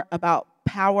more about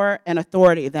power and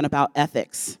authority than about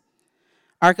ethics.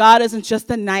 Our God isn't just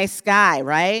a nice guy,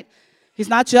 right? He's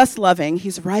not just loving,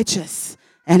 he's righteous.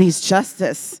 And he's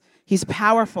justice. He's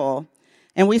powerful.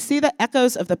 And we see the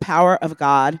echoes of the power of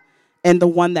God in the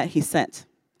one that he sent.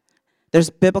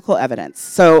 There's biblical evidence.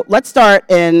 So let's start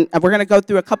we're going to go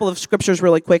through a couple of scriptures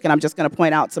really quick, and I'm just going to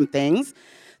point out some things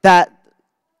that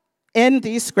in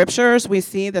these scriptures, we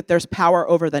see that there's power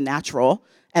over the natural,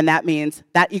 and that means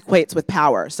that equates with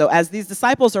power. So as these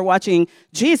disciples are watching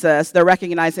Jesus, they're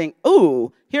recognizing,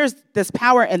 ooh, here's this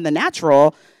power in the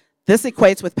natural. This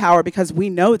equates with power because we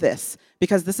know this,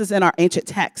 because this is in our ancient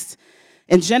text.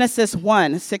 In Genesis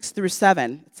 1, 6 through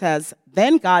 7, it says,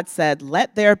 "Then God said,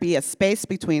 'Let there be a space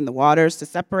between the waters to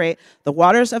separate the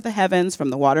waters of the heavens from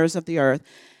the waters of the earth.'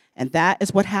 And that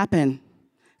is what happened.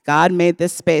 God made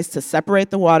this space to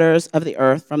separate the waters of the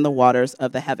earth from the waters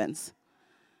of the heavens."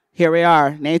 Here we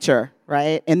are, nature,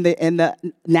 right? In the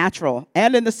natural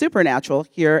and in the supernatural,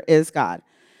 here is God.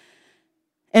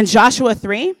 In Joshua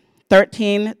 3,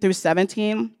 13 through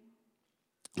 17,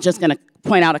 just going to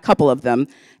point out a couple of them.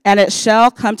 "And it shall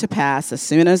come to pass, as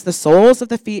soon as the soles of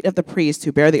the feet of the priests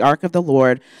who bear the ark of the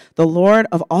Lord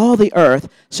of all the earth,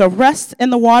 shall rest in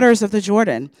the waters of the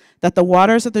Jordan, that the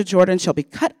waters of the Jordan shall be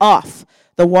cut off,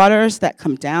 the waters that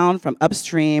come down from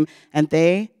upstream, and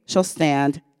they shall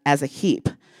stand as a heap."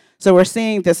 So we're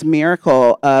seeing this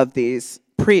miracle of these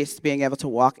priests being able to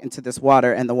walk into this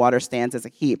water, and the water stands as a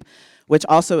heap, which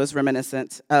also is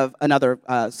reminiscent of another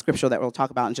scripture that we'll talk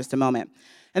about in just a moment.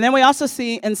 And then we also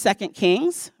see in 2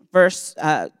 Kings,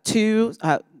 2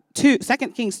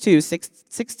 Kings 2, 6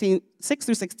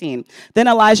 through 16. "Then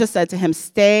Elijah said to him,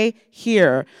 'Stay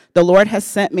here. The Lord has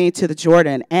sent me to the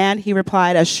Jordan.' And he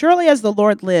replied, 'As surely as the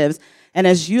Lord lives, and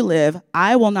as you live,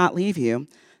 I will not leave you.'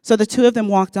 So the two of them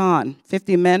walked on.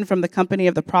 50 men from the company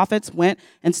of the prophets went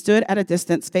and stood at a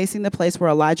distance, facing the place where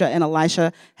Elijah and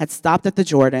Elisha had stopped at the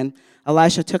Jordan.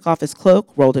 Elisha took off his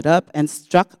cloak, rolled it up, and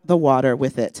struck the water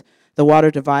with it. The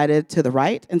water divided to the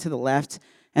right and to the left,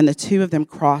 and the two of them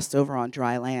crossed over on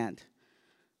dry land."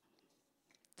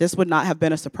 This would not have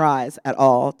been a surprise at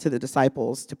all to the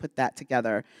disciples to put that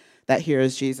together, that here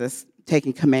is Jesus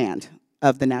taking command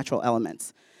of the natural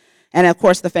elements. And of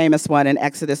course, the famous one in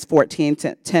Exodus 14,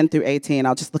 10 through 18,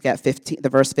 I'll just look at the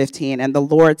verse 15. And the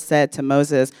Lord said to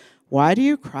Moses, "Why do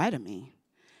you cry to me?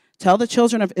 Tell the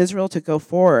children of Israel to go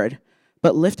forward,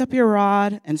 but lift up your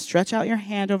rod and stretch out your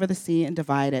hand over the sea and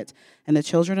divide it, and the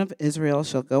children of Israel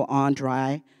shall go on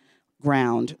dry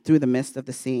ground through the midst of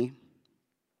the sea."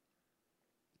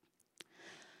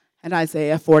 And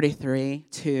Isaiah 43,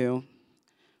 2,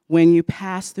 "When you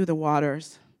pass through the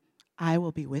waters, I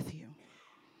will be with you.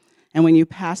 And when you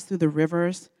pass through the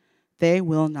rivers, they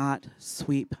will not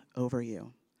sweep over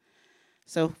you."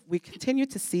 So we continue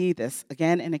to see this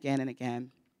again and again and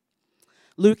again.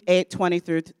 Luke 8,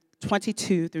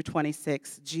 22 through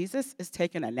 26, Jesus is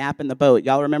taking a nap in the boat.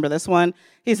 Y'all remember this one?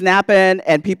 He's napping,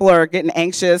 and people are getting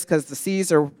anxious because the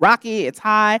seas are rocky, it's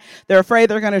high. They're afraid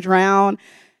they're going to drown.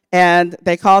 And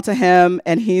they call to him,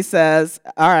 and he says,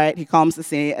 all right, he calms the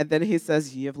sea, and then he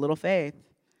says, "You have little faith."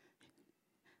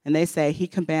 And they say, he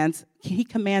commands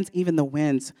even the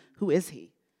winds. Who is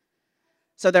he?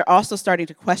 So they're also starting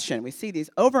to question. We see these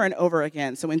over and over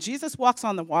again. So when Jesus walks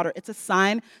on the water, it's a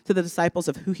sign to the disciples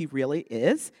of who he really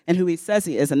is and who he says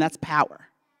he is, and that's power.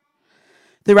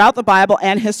 Throughout the Bible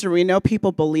and history, we know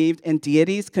people believed in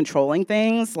deities controlling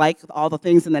things, like all the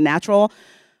things in the natural,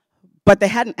 but they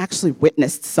hadn't actually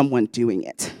witnessed someone doing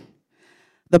it.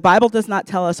 The Bible does not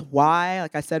tell us why,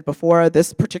 like I said before,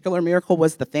 this particular miracle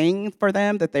was the thing for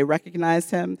them, that they recognized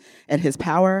him and his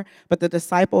power, but the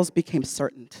disciples became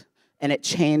certain, and it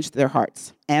changed their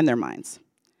hearts and their minds.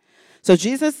 So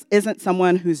Jesus isn't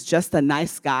someone who's just a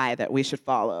nice guy that we should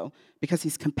follow because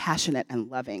he's compassionate and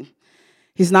loving.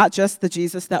 He's not just the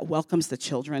Jesus that welcomes the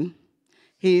children.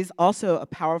 He's also a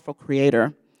powerful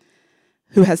creator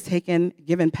who has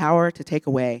given power to take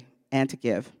away and to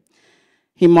give.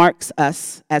 He marks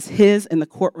us as his in the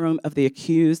courtroom of the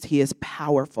accused. He is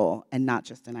powerful and not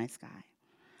just a nice guy.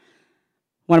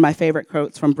 One of my favorite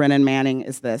quotes from Brennan Manning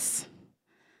is this: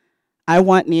 "I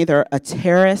want neither a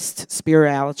terrorist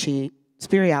spirituality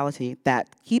that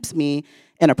keeps me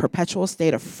in a perpetual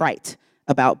state of fright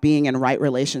about being in right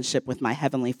relationship with my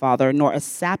Heavenly Father, nor a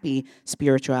sappy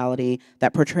spirituality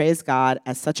that portrays God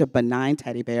as such a benign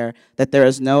teddy bear that there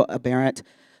is no aberrant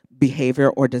behavior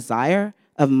or desire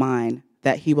of mine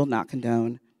that he will not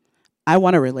condone. I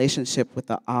want a relationship with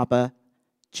the Abba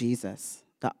Jesus,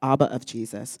 the Abba of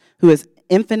Jesus, who is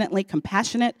infinitely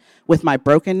compassionate with my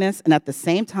brokenness and at the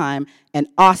same time an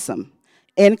awesome,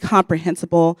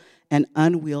 incomprehensible, and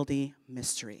unwieldy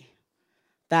mystery."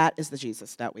 That is the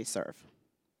Jesus that we serve.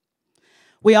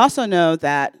 We also know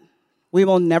that we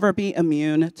will never be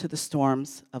immune to the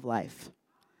storms of life.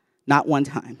 Not one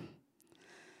time.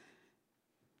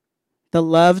 The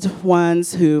loved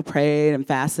ones who prayed and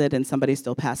fasted and somebody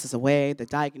still passes away, the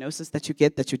diagnosis that you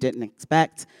get that you didn't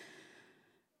expect.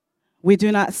 We do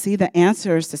not see the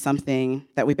answers to something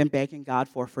that we've been begging God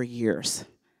for years.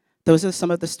 Those are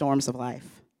some of the storms of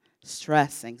life.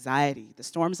 Stress, anxiety, the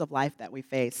storms of life that we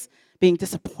face, being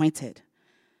disappointed.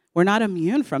 We're not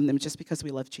immune from them just because we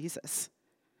love Jesus.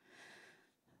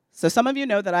 So some of you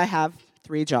know that I have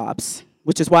 3 jobs,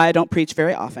 which is why I don't preach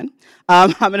very often.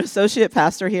 I'm an associate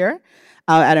pastor here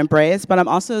at Embrace, but I'm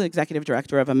also the executive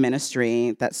director of a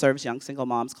ministry that serves young single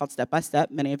moms called Step by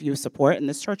Step. Many of you support, and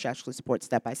this church actually supports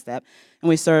Step by Step. And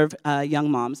we serve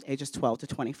young moms ages 12 to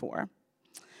 24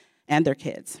 and their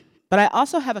kids. But I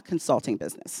also have a consulting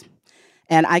business.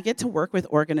 And I get to work with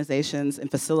organizations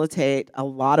and facilitate a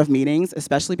lot of meetings,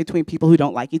 especially between people who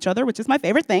don't like each other, which is my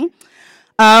favorite thing.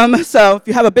 So if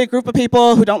you have a big group of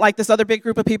people who don't like this other big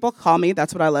group of people, call me.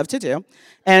 That's what I love to do.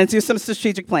 And do some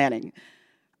strategic planning.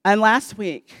 And last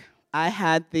week, I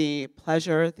had the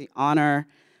pleasure, the honor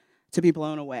to be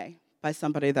blown away by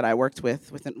somebody that I worked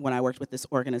with when I worked with this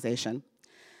organization.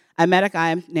 I met a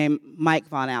guy named Mike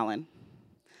Von Allen.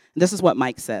 And this is what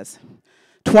Mike says.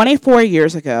 24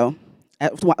 years ago,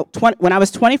 when I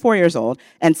was 24 years old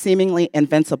and seemingly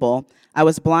invincible, I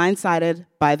was blindsided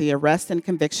by the arrest and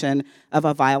conviction of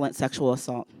a violent sexual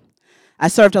assault. I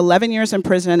served 11 years in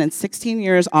prison and 16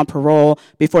 years on parole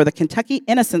before the Kentucky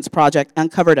Innocence Project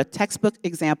uncovered a textbook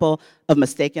example of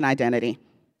mistaken identity.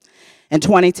 In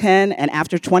 2010, and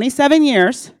after 27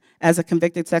 years as a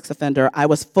convicted sex offender, I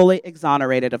was fully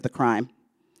exonerated of the crime.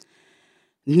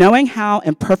 Knowing how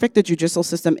imperfect the judicial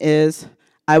system is,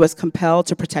 I was compelled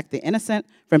to protect the innocent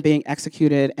from being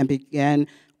executed and began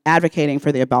advocating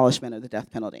for the abolishment of the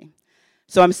death penalty.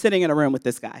 So I'm sitting in a room with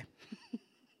this guy.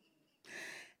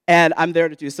 And I'm there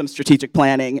to do some strategic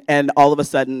planning, and all of a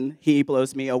sudden, he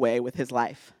blows me away with his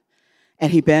life.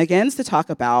 And he begins to talk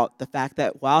about the fact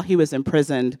that while he was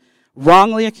imprisoned,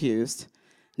 wrongly accused,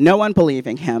 no one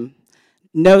believing him,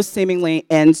 no seemingly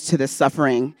end to this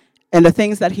suffering and the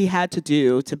things that he had to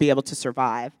do to be able to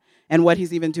survive, and what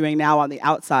he's even doing now on the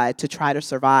outside to try to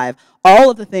survive all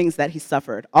of the things that he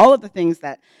suffered, all of the things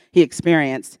that he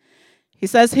experienced. He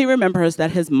says he remembers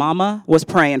that his mama was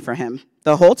praying for him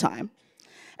the whole time,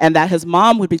 and that his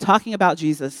mom would be talking about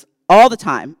Jesus all the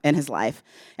time in his life,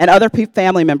 and other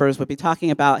family members would be talking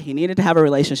about he needed to have a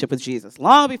relationship with Jesus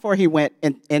long before he went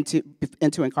into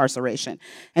incarceration.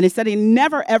 And he said he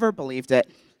never, ever believed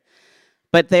it.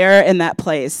 But there in that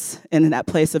place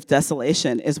of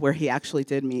desolation, is where he actually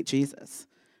did meet Jesus,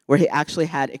 where he actually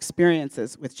had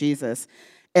experiences with Jesus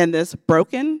in this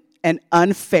broken and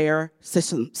unfair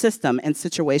system and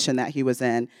situation that he was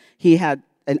in. He had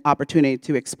an opportunity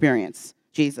to experience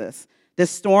Jesus,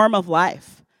 this storm of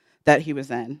life that he was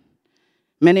in.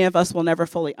 Many of us will never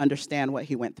fully understand what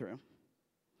he went through.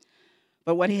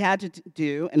 But what he had to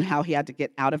do and how he had to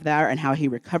get out of there and how he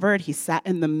recovered, he sat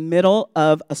in the middle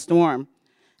of a storm,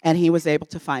 and he was able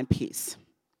to find peace.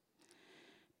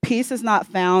 Peace is not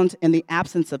found in the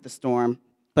absence of the storm,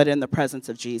 but in the presence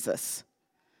of Jesus.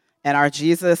 And our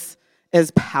Jesus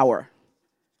is powerful.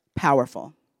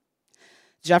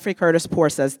 Jeffrey Curtis Poore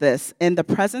says this: in the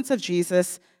presence of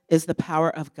Jesus is the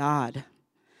power of God.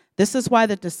 This is why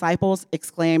the disciples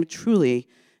exclaimed, "Truly,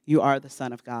 you are the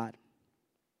Son of God."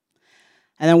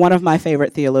 And then one of my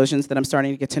favorite theologians that I'm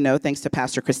starting to get to know, thanks to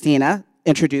Pastor Christina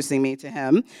introducing me to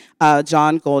him,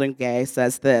 John Golden Gay,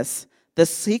 says this: the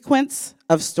sequence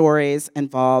of stories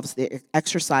involves the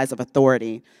exercise of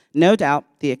authority. No doubt,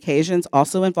 the occasions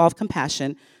also involve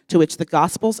compassion, to which the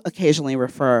Gospels occasionally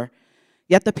refer.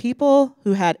 Yet the people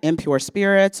who had impure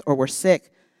spirits or were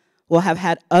sick will have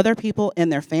had other people in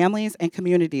their families and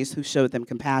communities who showed them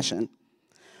compassion.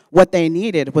 What they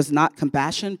needed was not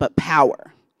compassion, but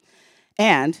power.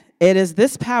 And it is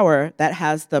this power that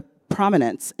has the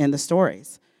prominence in the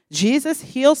stories. Jesus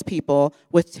heals people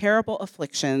with terrible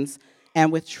afflictions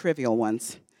and with trivial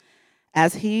ones.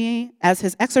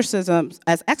 His exorcisms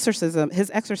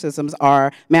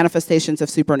are manifestations of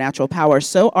supernatural power,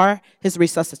 so are his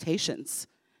resuscitations.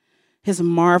 His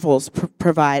marvels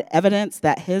provide evidence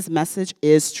that his message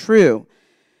is true.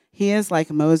 He is like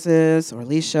Moses or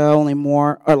Elisha, only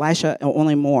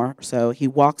more. So he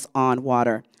walks on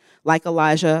water. Like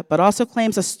Elijah, but also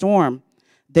claims a storm.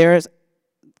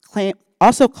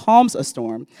 Also calms a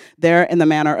storm there in the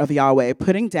manner of Yahweh,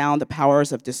 putting down the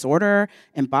powers of disorder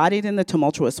embodied in the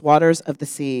tumultuous waters of the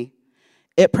sea.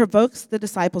 It provokes the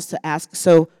disciples to ask,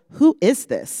 so who is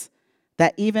this,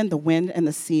 that even the wind and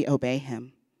the sea obey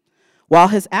him? While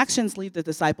his actions leave the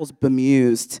disciples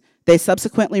bemused, they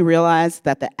subsequently realize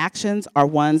that the actions are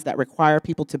ones that require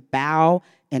people to bow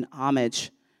in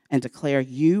homage and declare,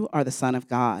 you are the Son of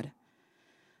God.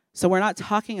 So we're not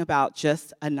talking about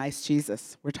just a nice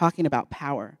Jesus. We're talking about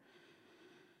power.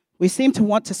 We seem to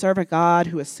want to serve a God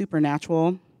who is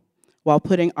supernatural while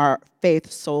putting our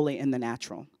faith solely in the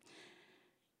natural.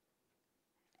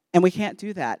 And we can't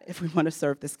do that if we want to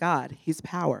serve this God. He's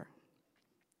power.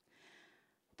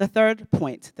 The third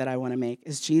point that I want to make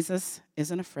is Jesus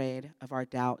isn't afraid of our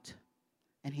doubt,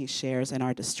 and he shares in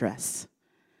our distress.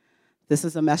 This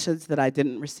is a message that I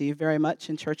didn't receive very much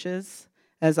in churches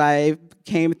as I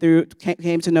came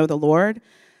to know the Lord.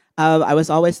 I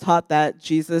was always taught that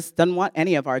Jesus doesn't want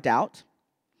any of our doubt,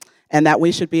 and that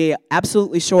we should be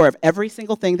absolutely sure of every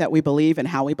single thing that we believe and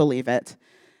how we believe it,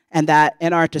 and that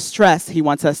in our distress, he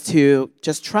wants us to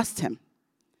just trust him.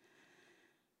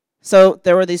 So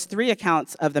there were these three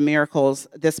accounts of the miracles,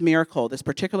 this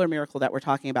particular miracle that we're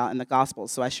talking about in the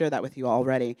Gospels. So I shared that with you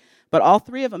already. But all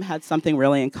three of them had something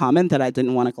really in common that I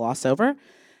didn't want to gloss over.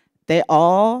 They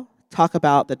all talk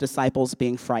about the disciples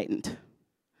being frightened.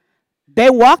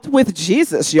 They walked with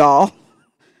Jesus, y'all,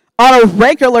 on a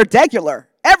regular,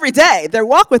 every day. They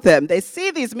walk with him. They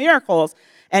see these miracles,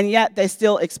 and yet they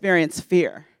still experience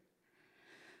fear.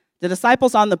 The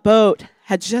disciples on the boat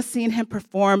had just seen him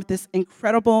perform this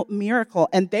incredible miracle,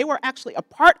 and they were actually a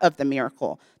part of the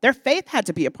miracle. Their faith had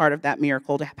to be a part of that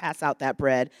miracle to pass out that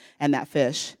bread and that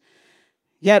fish.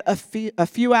 Yet a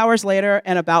few hours later,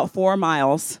 and about 4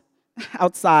 miles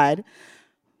outside,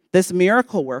 this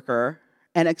miracle worker,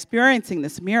 and experiencing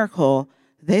this miracle,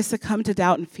 they succumb to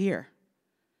doubt and fear.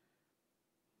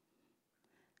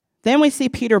 Then we see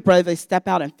Peter bravely step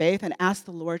out in faith and ask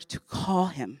the Lord to call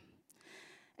him.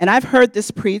 And I've heard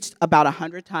this preached about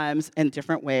 100 times in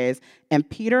different ways, and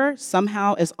Peter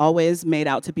somehow is always made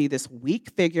out to be this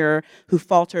weak figure who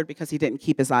faltered because he didn't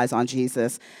keep his eyes on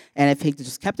Jesus. And if he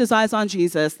just kept his eyes on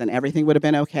Jesus, then everything would have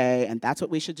been okay, and that's what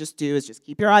we should just do, is just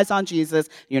keep your eyes on Jesus.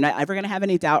 You're not ever going to have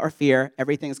any doubt or fear.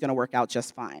 Everything's going to work out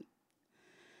just fine.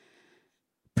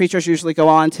 Preachers usually go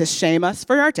on to shame us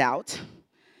for our doubt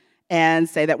and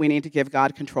say that we need to give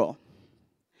God control.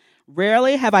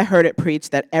 Rarely have I heard it preached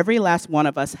that every last one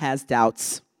of us has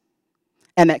doubts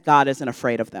and that God isn't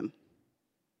afraid of them.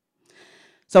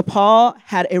 So Paul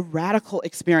had a radical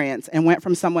experience and went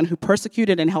from someone who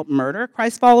persecuted and helped murder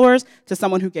Christ followers to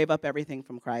someone who gave up everything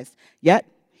from Christ. Yet,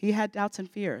 he had doubts and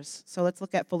fears. So let's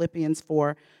look at Philippians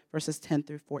 4, verses 10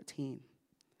 through 14.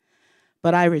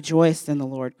 But I rejoiced in the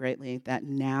Lord greatly that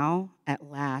now,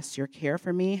 at last, your care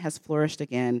for me has flourished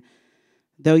again,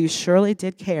 though you surely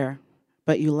did care,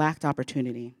 but you lacked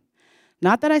opportunity.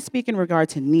 Not that I speak in regard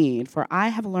to need, for I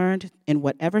have learned in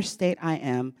whatever state I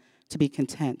am to be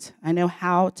content. I know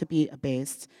how to be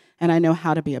abased, and I know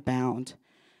how to be abound.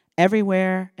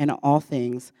 Everywhere and in all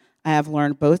things, I have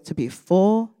learned both to be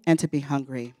full and to be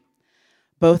hungry,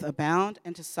 both abound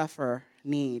and to suffer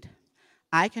need.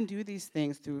 I can do these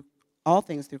things all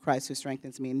things through Christ who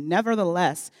strengthens me.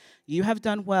 Nevertheless, you have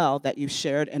done well that you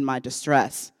shared in my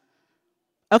distress.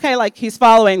 Okay, like he's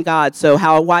following God, so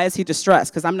why is he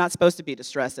distressed? Because I'm not supposed to be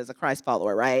distressed as a Christ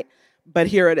follower, right? But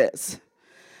here it is.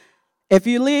 If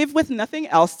you leave with nothing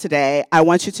else today, I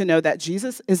want you to know that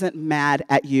Jesus isn't mad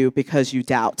at you because you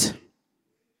doubt.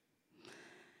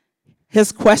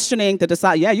 His questioning the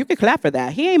disciples, yeah, you can clap for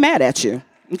that. He ain't mad at you,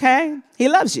 okay? He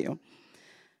loves you.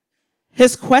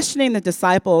 His questioning the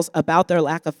disciples about their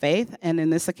lack of faith, and in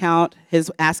this account, his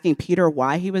asking Peter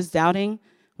why he was doubting,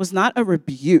 was not a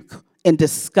rebuke in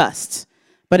disgust,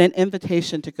 but an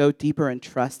invitation to go deeper in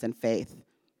trust and faith.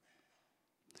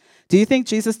 Do you think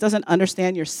Jesus doesn't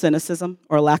understand your cynicism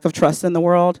or lack of trust in the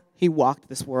world? He walked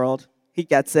this world. He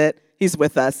gets it. He's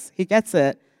with us. He gets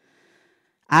it.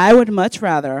 I would much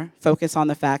rather focus on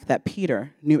the fact that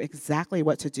Peter knew exactly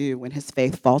what to do when his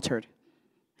faith faltered.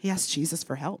 He asked Jesus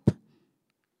for help.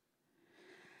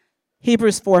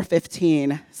 Hebrews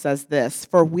 4:15 says this,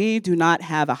 "For we do not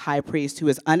have a high priest who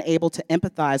is unable to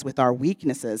empathize with our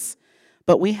weaknesses,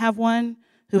 but we have one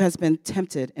who has been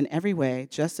tempted in every way,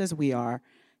 just as we are,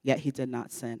 yet he did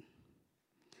not sin."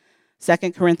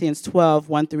 2 Corinthians 12,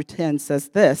 1 through 10 says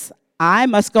this, "I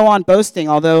must go on boasting,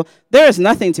 although there is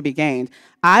nothing to be gained.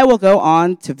 I will go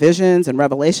on to visions and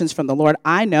revelations from the Lord.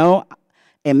 I know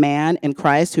a man in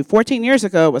Christ who 14 years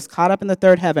ago was caught up in the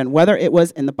third heaven, whether it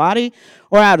was in the body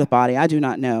or out of the body, I do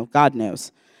not know. God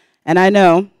knows. And I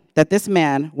know that this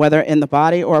man, whether in the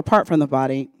body or apart from the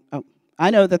body,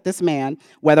 I do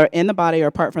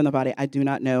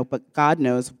not know, but God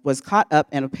knows, was caught up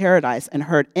in a paradise and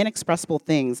heard inexpressible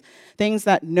things, things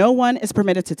that no one is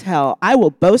permitted to tell. I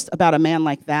will boast about a man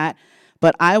like that,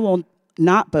 but I will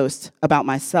not boast about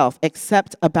myself,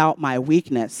 except about my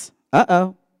weakness."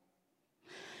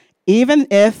 "Even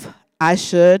if I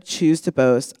should choose to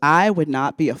boast, I would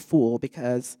not be a fool,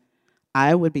 because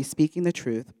I would be speaking the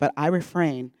truth, but I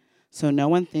refrain, so no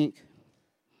one think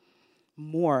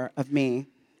more of me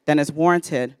than is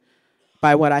warranted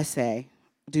by what I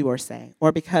do or say,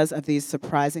 or because of these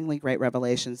surprisingly great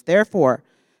revelations. Therefore,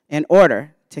 in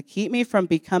order to keep me from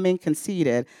becoming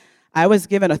conceited, I was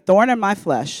given a thorn in my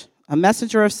flesh, a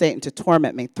messenger of Satan to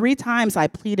torment me. 3 times I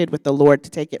pleaded with the Lord to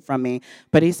take it from me,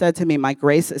 but he said to me, 'My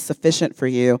grace is sufficient for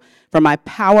you, for my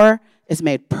power is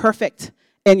made perfect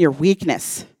in your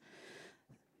weakness.'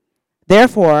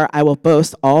 Therefore, I will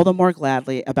boast all the more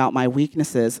gladly about my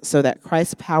weaknesses, so that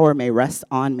Christ's power may rest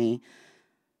on me.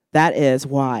 That is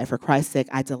why, for Christ's sake,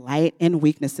 I delight in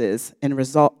weaknesses, in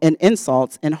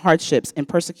insults, in hardships, in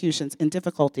persecutions, in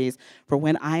difficulties. For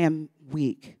when I am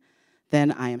weak,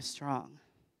 then I am strong."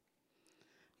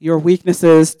 Your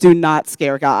weaknesses do not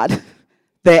scare God.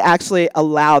 They actually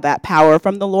allow that power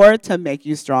from the Lord to make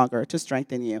you stronger, to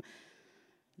strengthen you.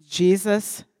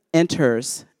 Jesus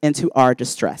enters into our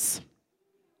distress.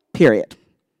 Period.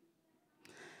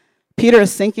 Peter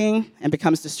is sinking and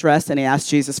becomes distressed, and he asks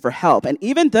Jesus for help. And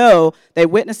even though they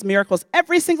witness miracles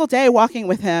every single day walking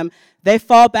with him, they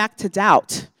fall back to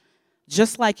doubt,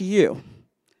 just like you,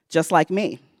 just like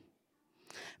me.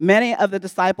 Many of the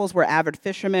disciples were avid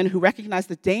fishermen who recognized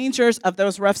the dangers of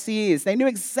those rough seas. They knew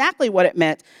exactly what it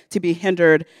meant to be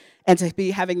hindered and to be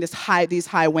having these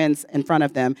high winds in front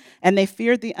of them. And they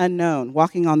feared the unknown,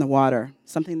 walking on the water,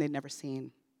 something they'd never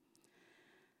seen.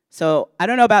 So I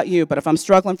don't know about you, but if I'm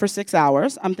struggling for 6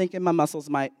 hours, I'm thinking my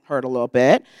muscles might hurt a little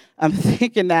bit. I'm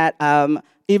thinking that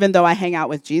even though I hang out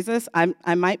with Jesus,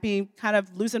 I might be kind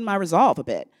of losing my resolve a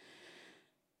bit.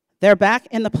 They're back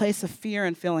in the place of fear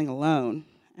and feeling alone,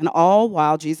 and all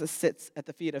while Jesus sits at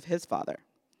the feet of his Father.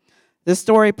 This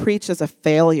story preaches a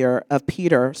failure of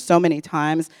Peter so many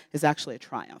times is actually a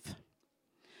triumph.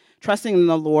 Trusting in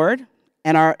the Lord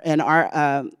and our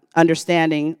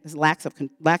understanding, his lack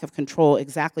of control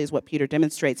exactly is what Peter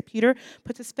demonstrates. Peter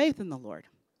puts his faith in the Lord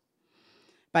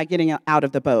by getting out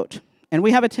of the boat. And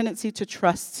we have a tendency to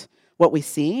trust what we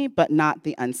see, but not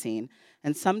the unseen.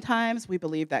 And sometimes we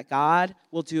believe that God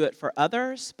will do it for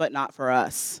others, but not for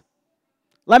us.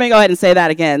 Let me go ahead and say that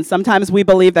again. Sometimes we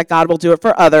believe that God will do it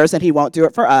for others, and he won't do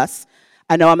it for us.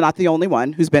 I know I'm not the only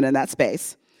one who's been in that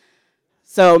space.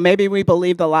 So maybe we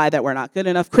believe the lie that we're not good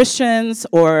enough Christians,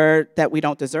 or that we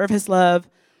don't deserve his love,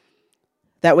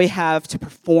 that we have to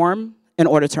perform in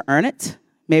order to earn it.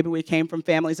 Maybe we came from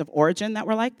families of origin that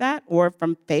were like that, or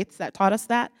from faiths that taught us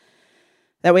that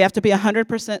we have to be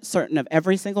 100% certain of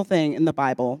every single thing in the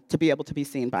Bible to be able to be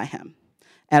seen by him.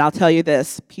 And I'll tell you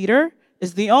this, Peter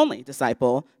is the only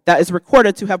disciple that is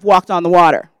recorded to have walked on the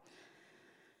water.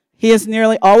 He is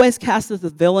nearly always cast as the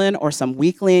villain or some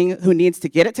weakling who needs to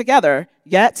get it together,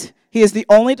 yet he is the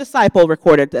only disciple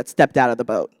recorded that stepped out of the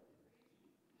boat.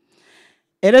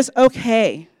 It is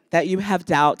okay that you have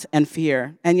doubt and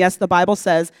fear. And yes, the Bible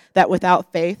says that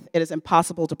without faith, it is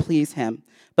impossible to please him.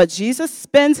 But Jesus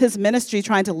spends his ministry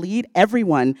trying to lead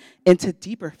everyone into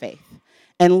deeper faith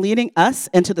and leading us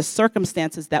into the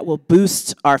circumstances that will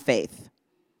boost our faith.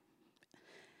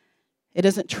 It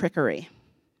isn't trickery.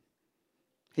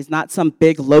 He's not some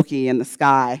big Loki in the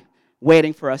sky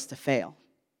waiting for us to fail.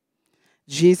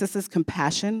 Jesus'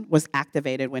 compassion was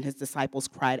activated when his disciples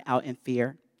cried out in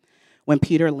fear, when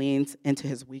Peter leans into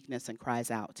his weakness and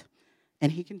cries out.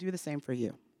 And he can do the same for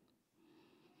you.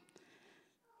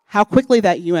 How quickly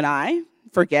that you and I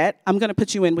forget, I'm going to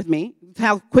put you in with me,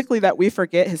 how quickly that we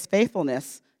forget his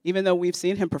faithfulness, even though we've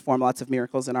seen him perform lots of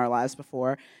miracles in our lives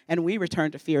before, and we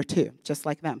return to fear too, just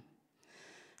like them.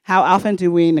 How often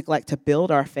do we neglect to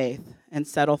build our faith and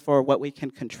settle for what we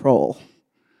can control?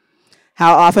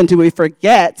 How often do we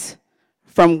forget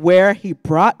from where he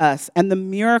brought us and the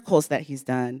miracles that he's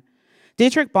done?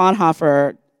 Dietrich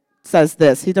Bonhoeffer says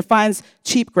this. He defines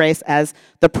cheap grace as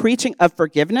the preaching of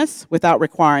forgiveness without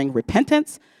requiring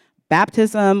repentance,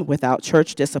 baptism without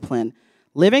church discipline.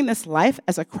 Living this life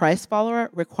as a Christ follower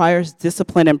requires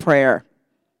discipline and prayer.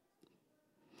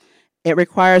 It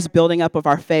requires building up of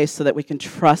our faith so that we can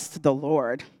trust the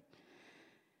Lord.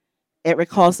 It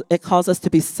calls us to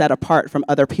be set apart from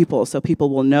other people so people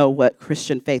will know what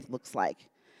Christian faith looks like.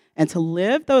 And to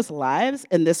live those lives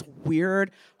in this weird,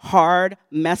 hard,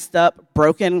 messed up,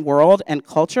 broken world and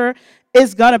culture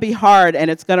is going to be hard,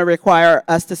 and it's going to require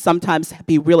us to sometimes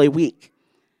be really weak.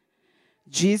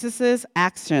 Jesus'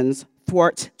 actions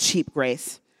thwart cheap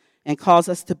grace and cause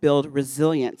us to build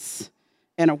resilience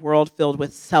in a world filled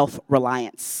with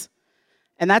self-reliance.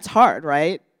 And that's hard,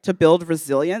 right? To build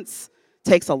resilience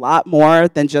takes a lot more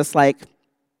than just like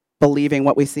believing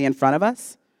what we see in front of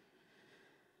us.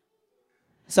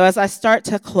 So as I start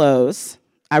to close,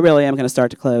 I really am going to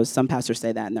start to close. Some pastors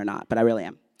say that and they're not, but I really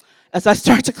am. As I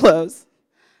start to close,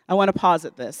 I want to pause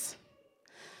at this.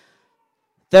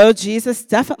 Though Jesus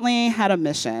definitely had a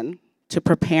mission to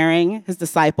preparing his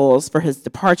disciples for his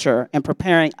departure and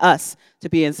preparing us to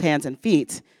be his hands and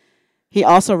feet, he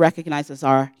also recognizes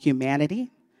our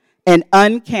humanity and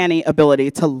uncanny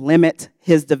ability to limit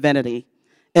his divinity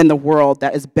in the world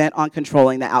that is bent on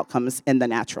controlling the outcomes in the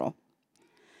natural.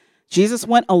 Jesus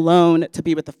went alone to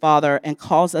be with the Father and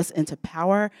calls us into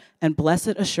power and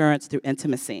blessed assurance through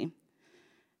intimacy.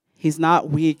 He's not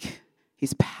weak,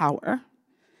 he's power.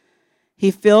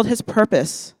 He filled his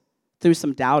purpose through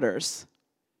some doubters.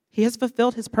 He has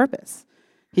fulfilled his purpose.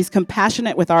 He's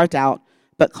compassionate with our doubt,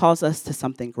 but calls us to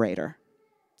something greater.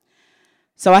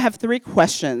 So I have 3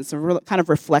 questions, kind of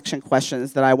reflection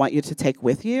questions that I want you to take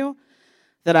with you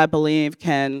that I believe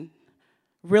can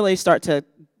really start to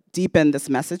deepen this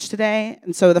message today.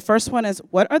 And so the first one is,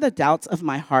 what are the doubts of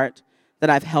my heart that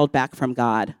I've held back from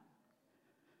God?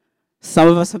 Some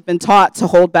of us have been taught to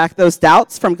hold back those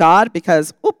doubts from God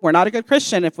because we're not a good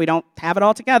Christian if we don't have it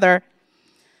all together.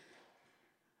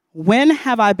 When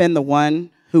have I been the one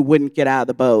who wouldn't get out of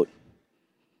the boat?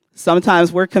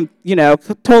 Sometimes we're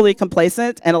totally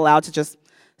complacent and allowed to just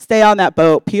stay on that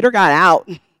boat. Peter got out.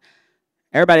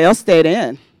 Everybody else stayed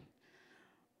in.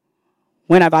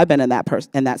 When have I been in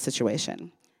that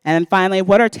situation? And then finally,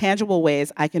 what are tangible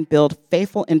ways I can build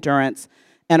faithful endurance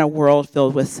in a world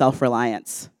filled with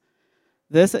self-reliance?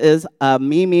 This is a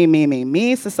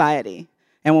me society.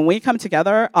 And when we come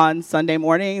together on Sunday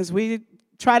mornings, we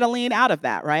try to lean out of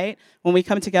that, right? When we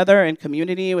come together in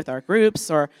community with our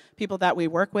groups or people that we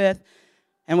work with,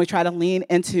 and we try to lean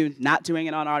into not doing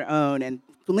it on our own and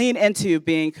lean into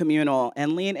being communal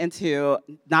and lean into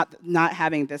not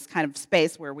having this kind of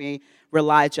space where we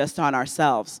rely just on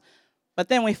ourselves. But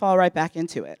then we fall right back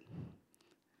into it,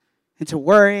 into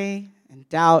worry, and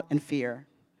doubt and fear,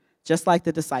 just like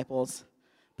the disciples.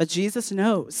 But Jesus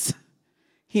knows.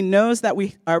 He knows that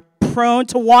we are prone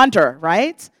to wander,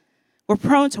 right? We're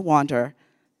prone to wander.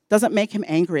 Doesn't make him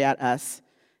angry at us.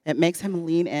 It makes him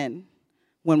lean in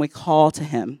when we call to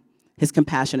him. His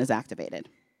compassion is activated.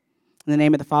 In the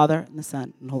name of the Father, and the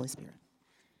Son, and the Holy Spirit.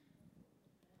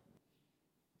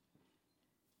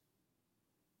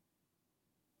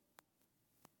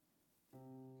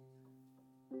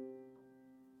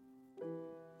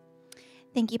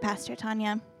 Thank you, Pastor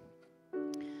Tanya.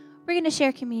 We're going to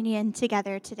share communion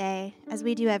together today, as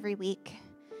we do every week.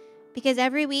 Because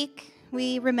every week,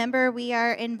 we remember we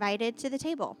are invited to the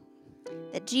table,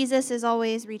 that Jesus is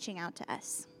always reaching out to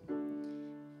us.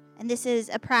 And this is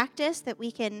a practice that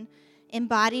we can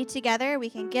embody together. We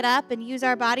can get up and use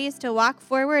our bodies to walk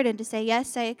forward and to say,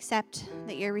 yes, I accept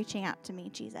that you're reaching out to me,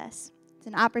 Jesus. It's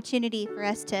an opportunity for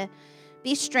us to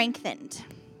be strengthened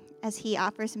as he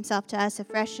offers himself to us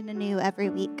afresh and anew every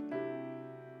week.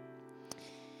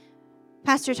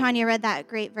 Pastor Tanya read that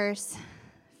great verse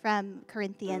from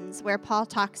Corinthians where Paul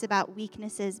talks about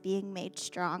weaknesses being made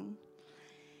strong.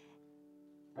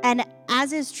 And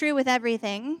as is true with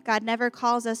everything, God never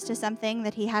calls us to something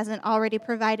that he hasn't already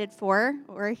provided for,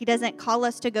 or he doesn't call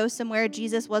us to go somewhere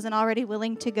Jesus wasn't already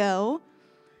willing to go.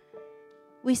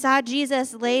 We saw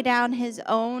Jesus lay down his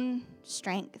own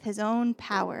strength, his own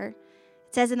power.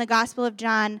 It says in the Gospel of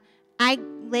John, I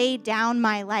lay down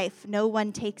my life, no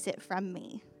one takes it from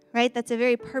me. Right? That's a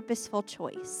very purposeful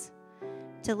choice,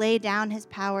 to lay down his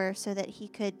power so that he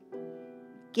could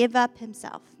give up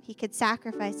himself. He could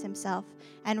sacrifice himself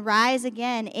and rise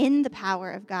again in the power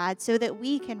of God so that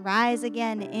we can rise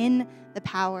again in the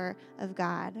power of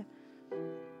God.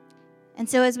 And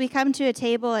so as we come to a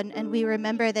table and we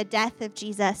remember the death of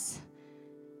Jesus,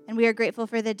 and we are grateful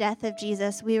for the death of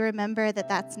Jesus, we remember that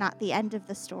that's not the end of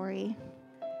the story,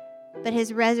 but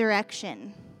his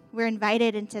resurrection. We're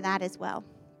invited into that as well.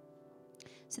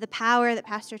 So the power that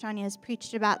Pastor Tanya has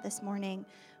preached about this morning,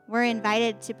 we're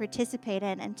invited to participate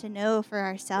in and to know for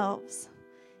ourselves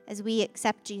as we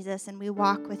accept Jesus and we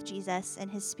walk with Jesus and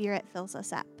his Spirit fills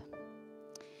us up.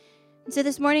 And so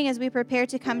this morning, as we prepare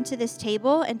to come to this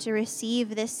table and to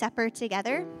receive this supper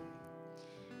together,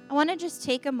 I want to just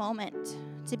take a moment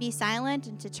to be silent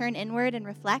and to turn inward and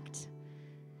reflect.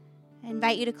 I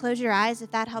invite you to close your eyes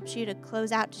if that helps you to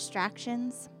close out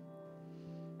distractions.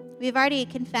 We've already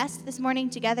confessed this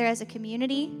morning together as a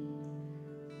community,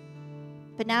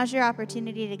 but now's your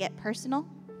opportunity to get personal.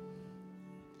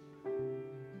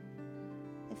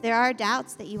 If there are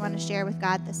doubts that you want to share with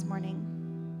God this morning,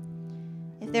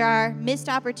 if there are missed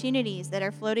opportunities that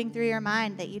are floating through your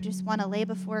mind that you just want to lay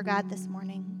before God this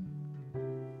morning,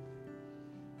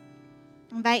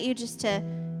 I invite you just to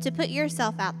put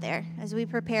yourself out there as we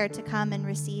prepare to come and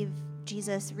receive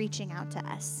Jesus reaching out to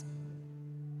us.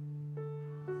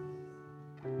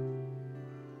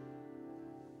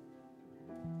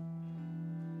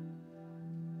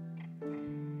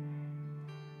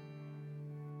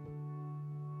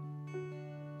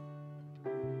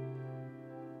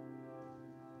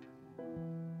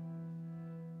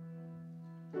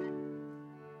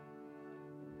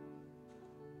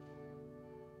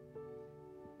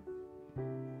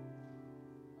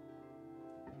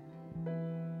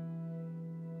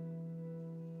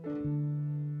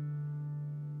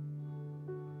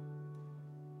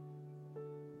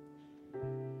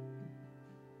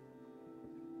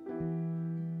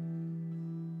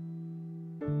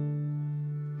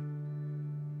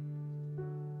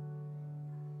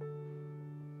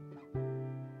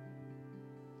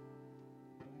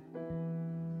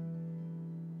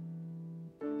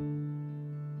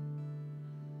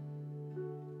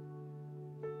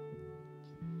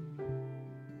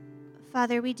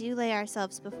 Father, we do lay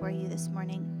ourselves before you this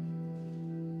morning.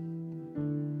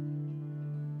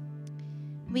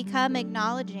 We come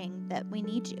acknowledging that we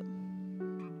need you.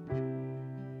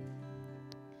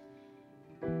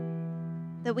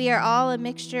 That we are all a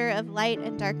mixture of light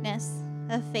and darkness,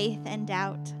 of faith and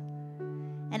doubt.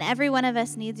 And every one of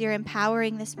us needs your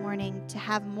empowering this morning to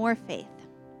have more faith,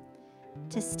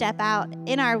 to step out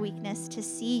in our weakness, to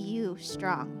see you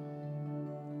strong.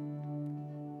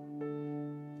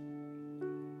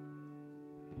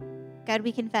 God,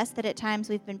 we confess that at times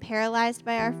we've been paralyzed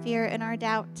by our fear and our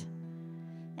doubt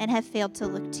and have failed to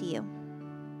look to you.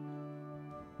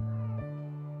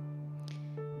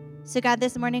 So God,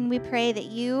 this morning we pray that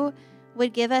you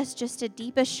would give us just a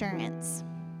deep assurance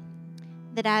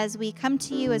that as we come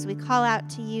to you, as we call out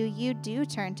to you, you do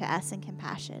turn to us in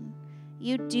compassion.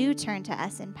 You do turn to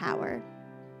us in power.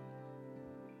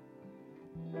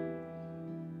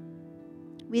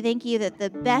 We thank you that the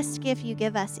best gift you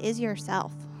give us is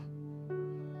yourself.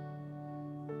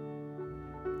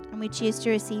 And we choose to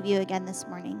receive you again this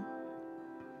morning.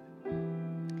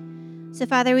 So,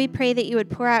 Father, we pray that you would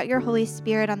pour out your Holy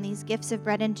Spirit on these gifts of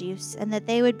bread and juice, and that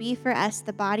they would be for us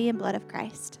the body and blood of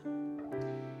Christ.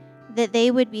 That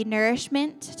they would be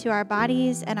nourishment to our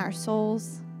bodies and our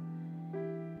souls.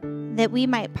 That we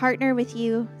might partner with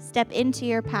you, step into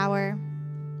your power,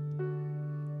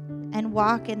 and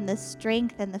walk in the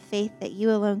strength and the faith that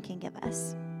you alone can give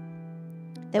us.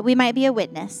 That we might be a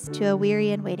witness to a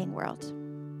weary and waiting world.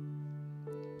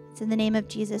 It's in the name of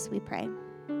Jesus we pray.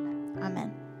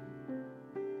 Amen.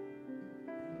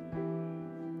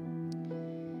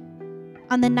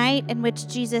 On the night in which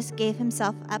Jesus gave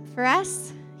himself up for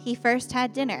us, he first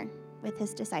had dinner with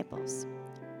his disciples,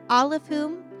 all of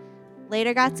whom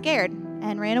later got scared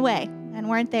and ran away and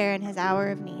weren't there in his hour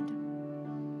of need.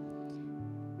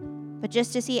 But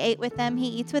just as he ate with them, he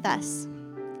eats with us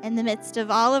in the midst of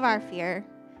all of our fear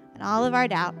and all of our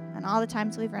doubt and all the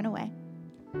times we've run away.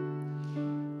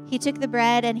 He took the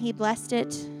bread and he blessed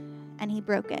it and he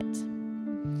broke it.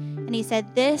 And he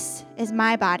said, "This is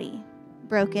my body,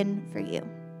 broken for you."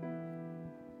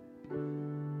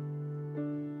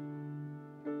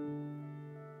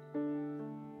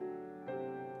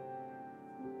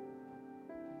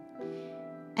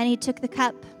 And he took the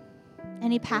cup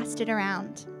and he passed it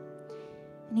around.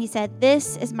 And he said,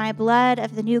 "This is my blood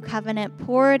of the new covenant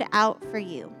poured out for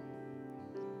you.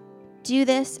 Do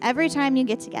this every time you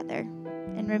get together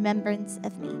in remembrance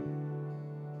of me."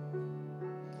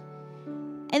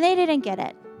 And they didn't get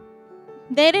it.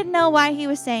 They didn't know why he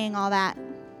was saying all that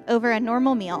over a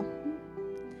normal meal.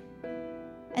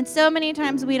 And so many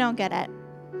times we don't get it.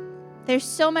 There's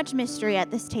so much mystery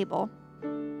at this table.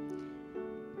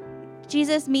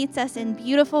 Jesus meets us in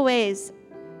beautiful ways,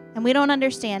 and we don't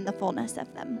understand the fullness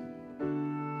of them.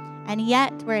 And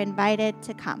yet we're invited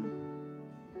to come.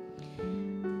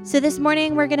 So this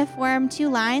morning we're going to form 2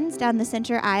 lines down the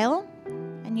center aisle,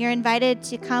 and you're invited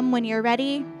to come when you're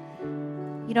ready.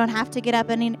 You don't have to get up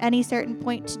at any certain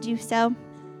point to do so.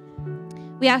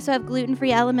 We also have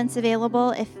gluten-free elements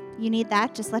available. If you need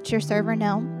that, just let your server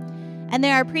know. And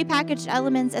there are prepackaged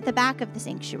elements at the back of the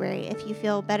sanctuary if you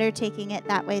feel better taking it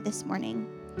that way this morning.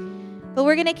 But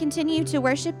we're going to continue to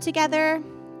worship together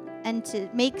and to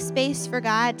make space for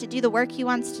God to do the work he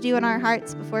wants to do in our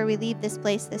hearts before we leave this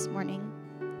place this morning.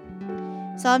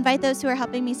 So I'll invite those who are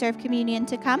helping me serve communion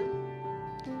to come.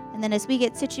 And then as we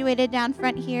get situated down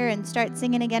front here and start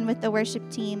singing again with the worship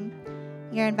team,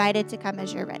 you're invited to come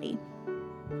as you're ready.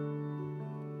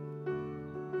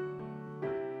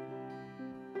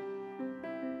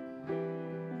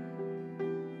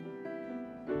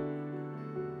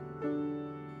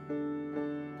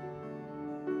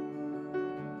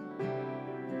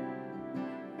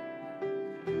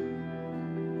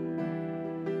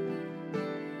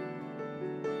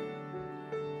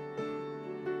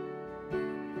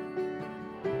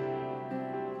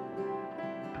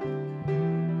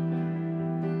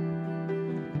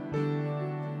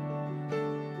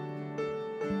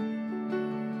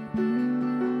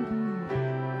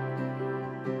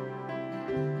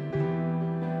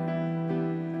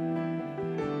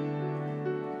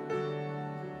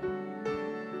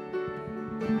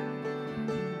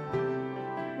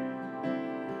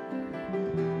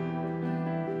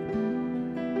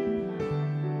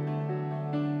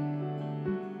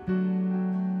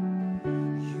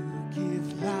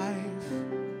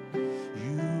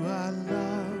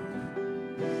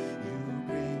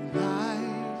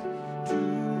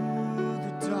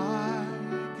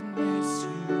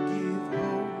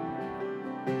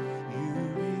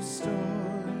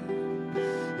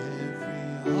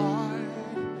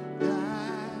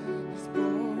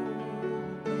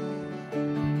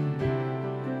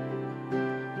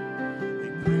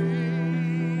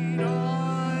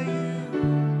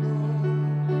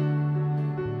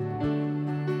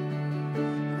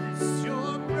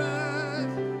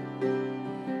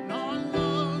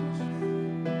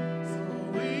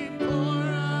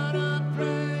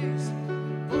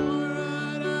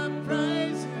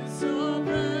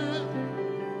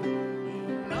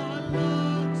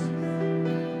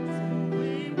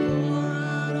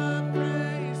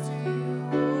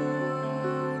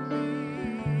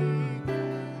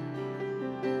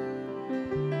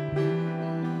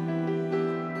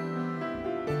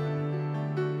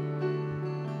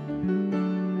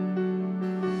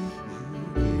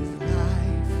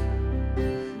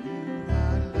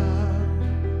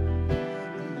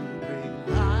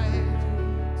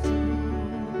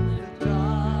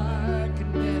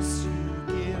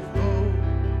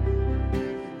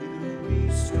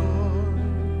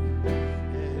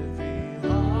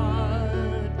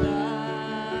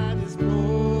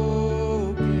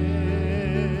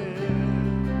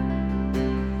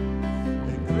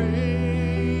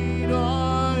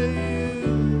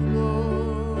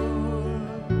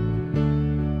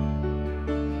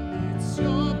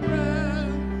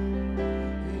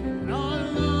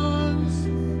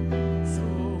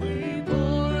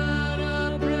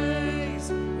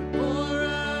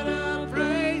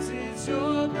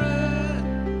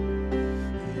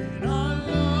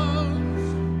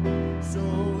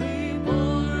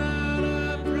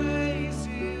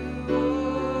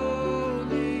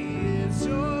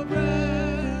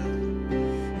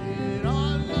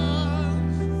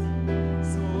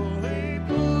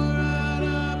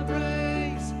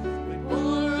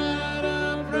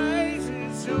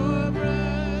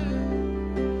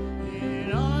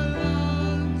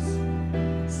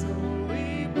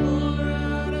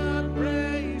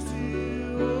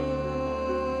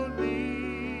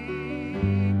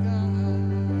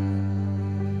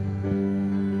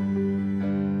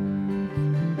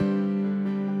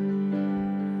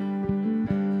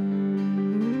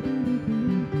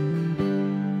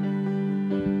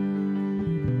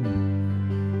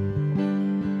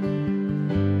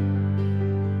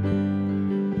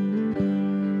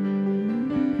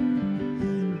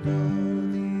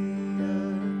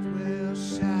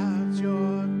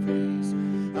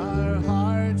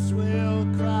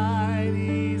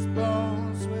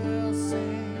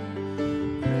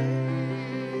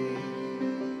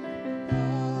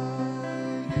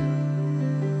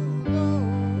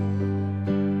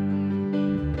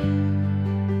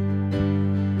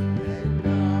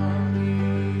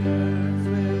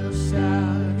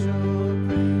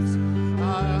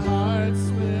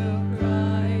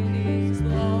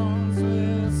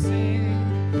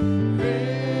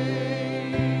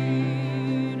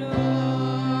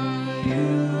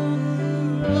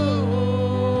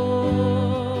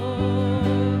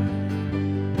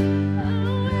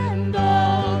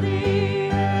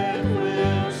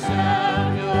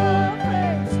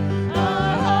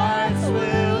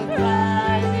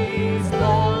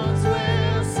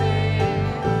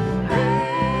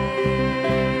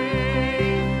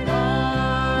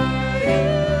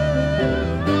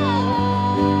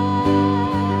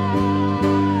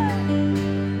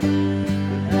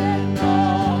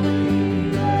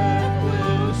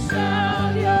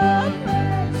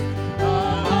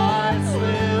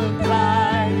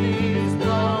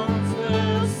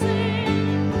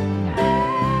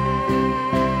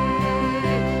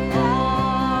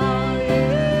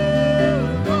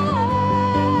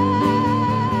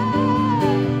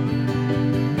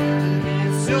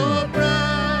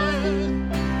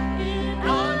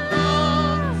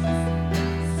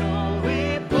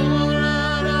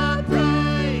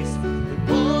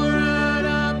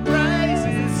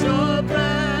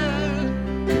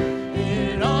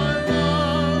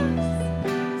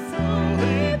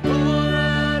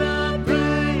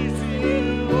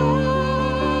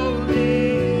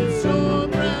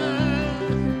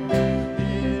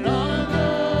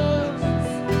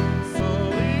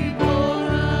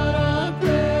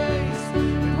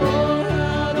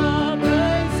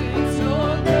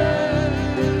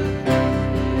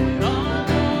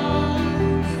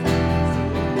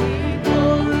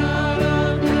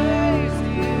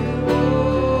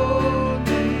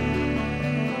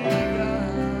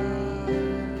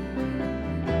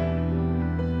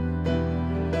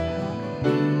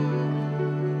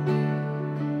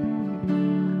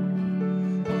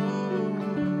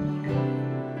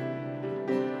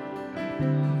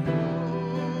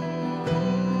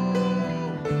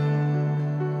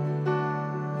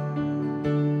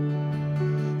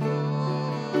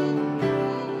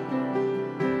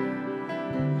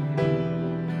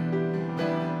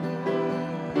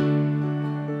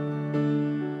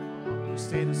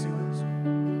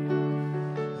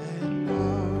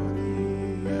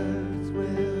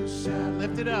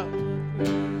 out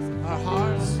our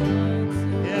hearts.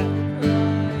 Yeah.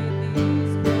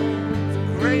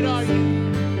 Great are you.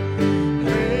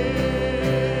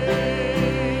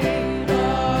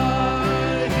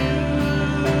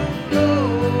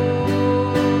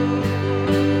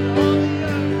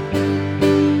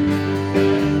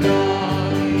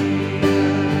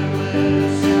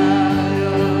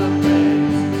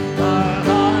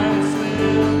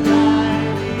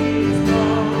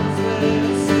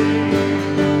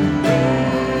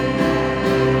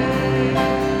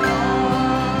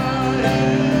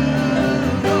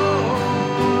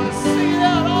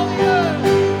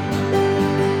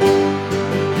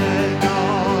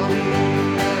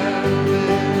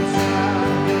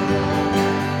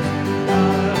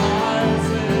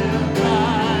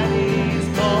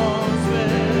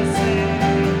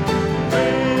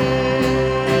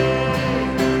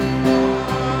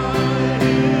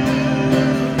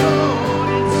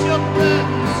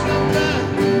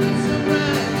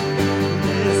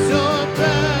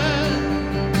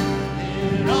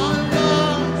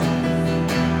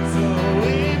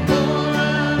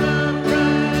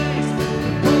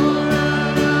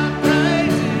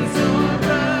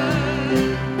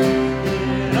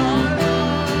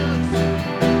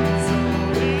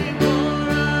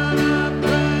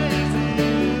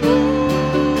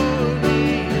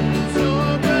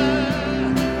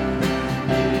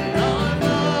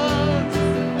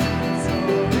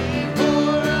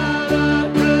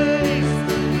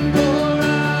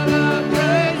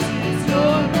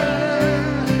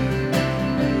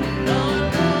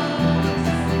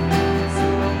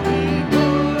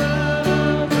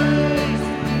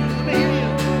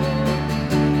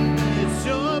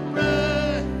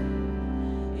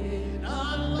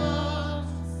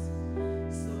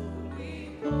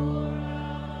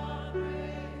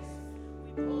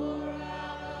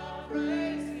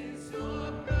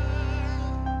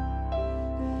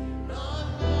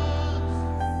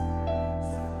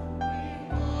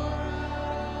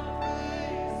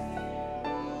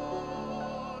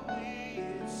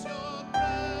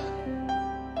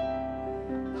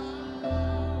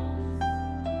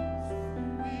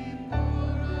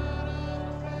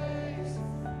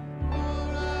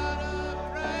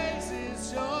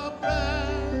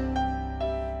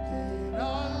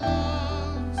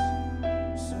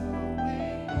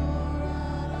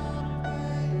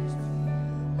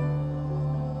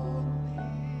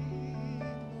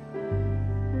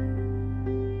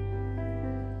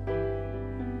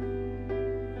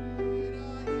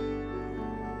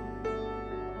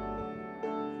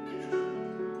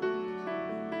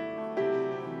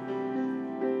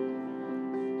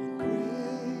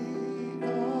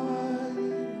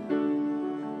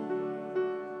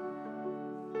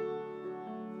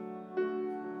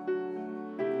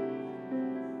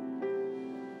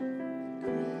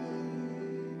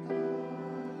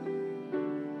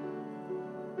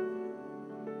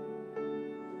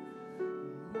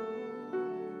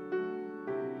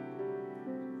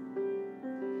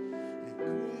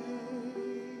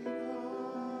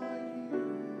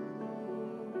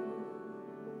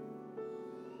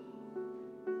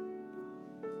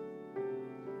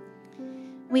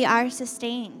 We are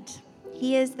sustained.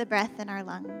 He is the breath in our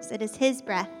lungs. It is His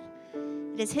breath.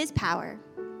 It is His power.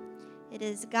 It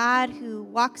is God who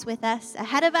walks with us,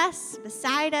 ahead of us,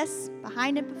 beside us,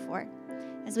 behind and before,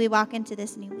 as we walk into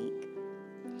this new week.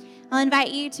 I'll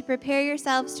invite you to prepare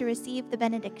yourselves to receive the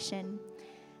benediction.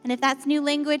 And if that's new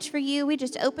language for you, we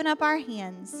just open up our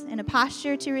hands in a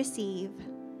posture to receive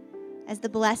as the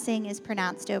blessing is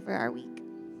pronounced over our week.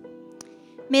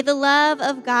 May the love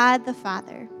of God the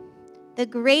Father, the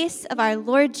grace of our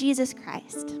Lord Jesus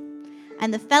Christ,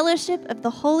 and the fellowship of the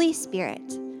Holy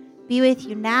Spirit be with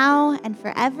you now and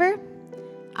forever.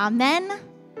 Amen.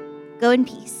 Go in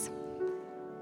peace.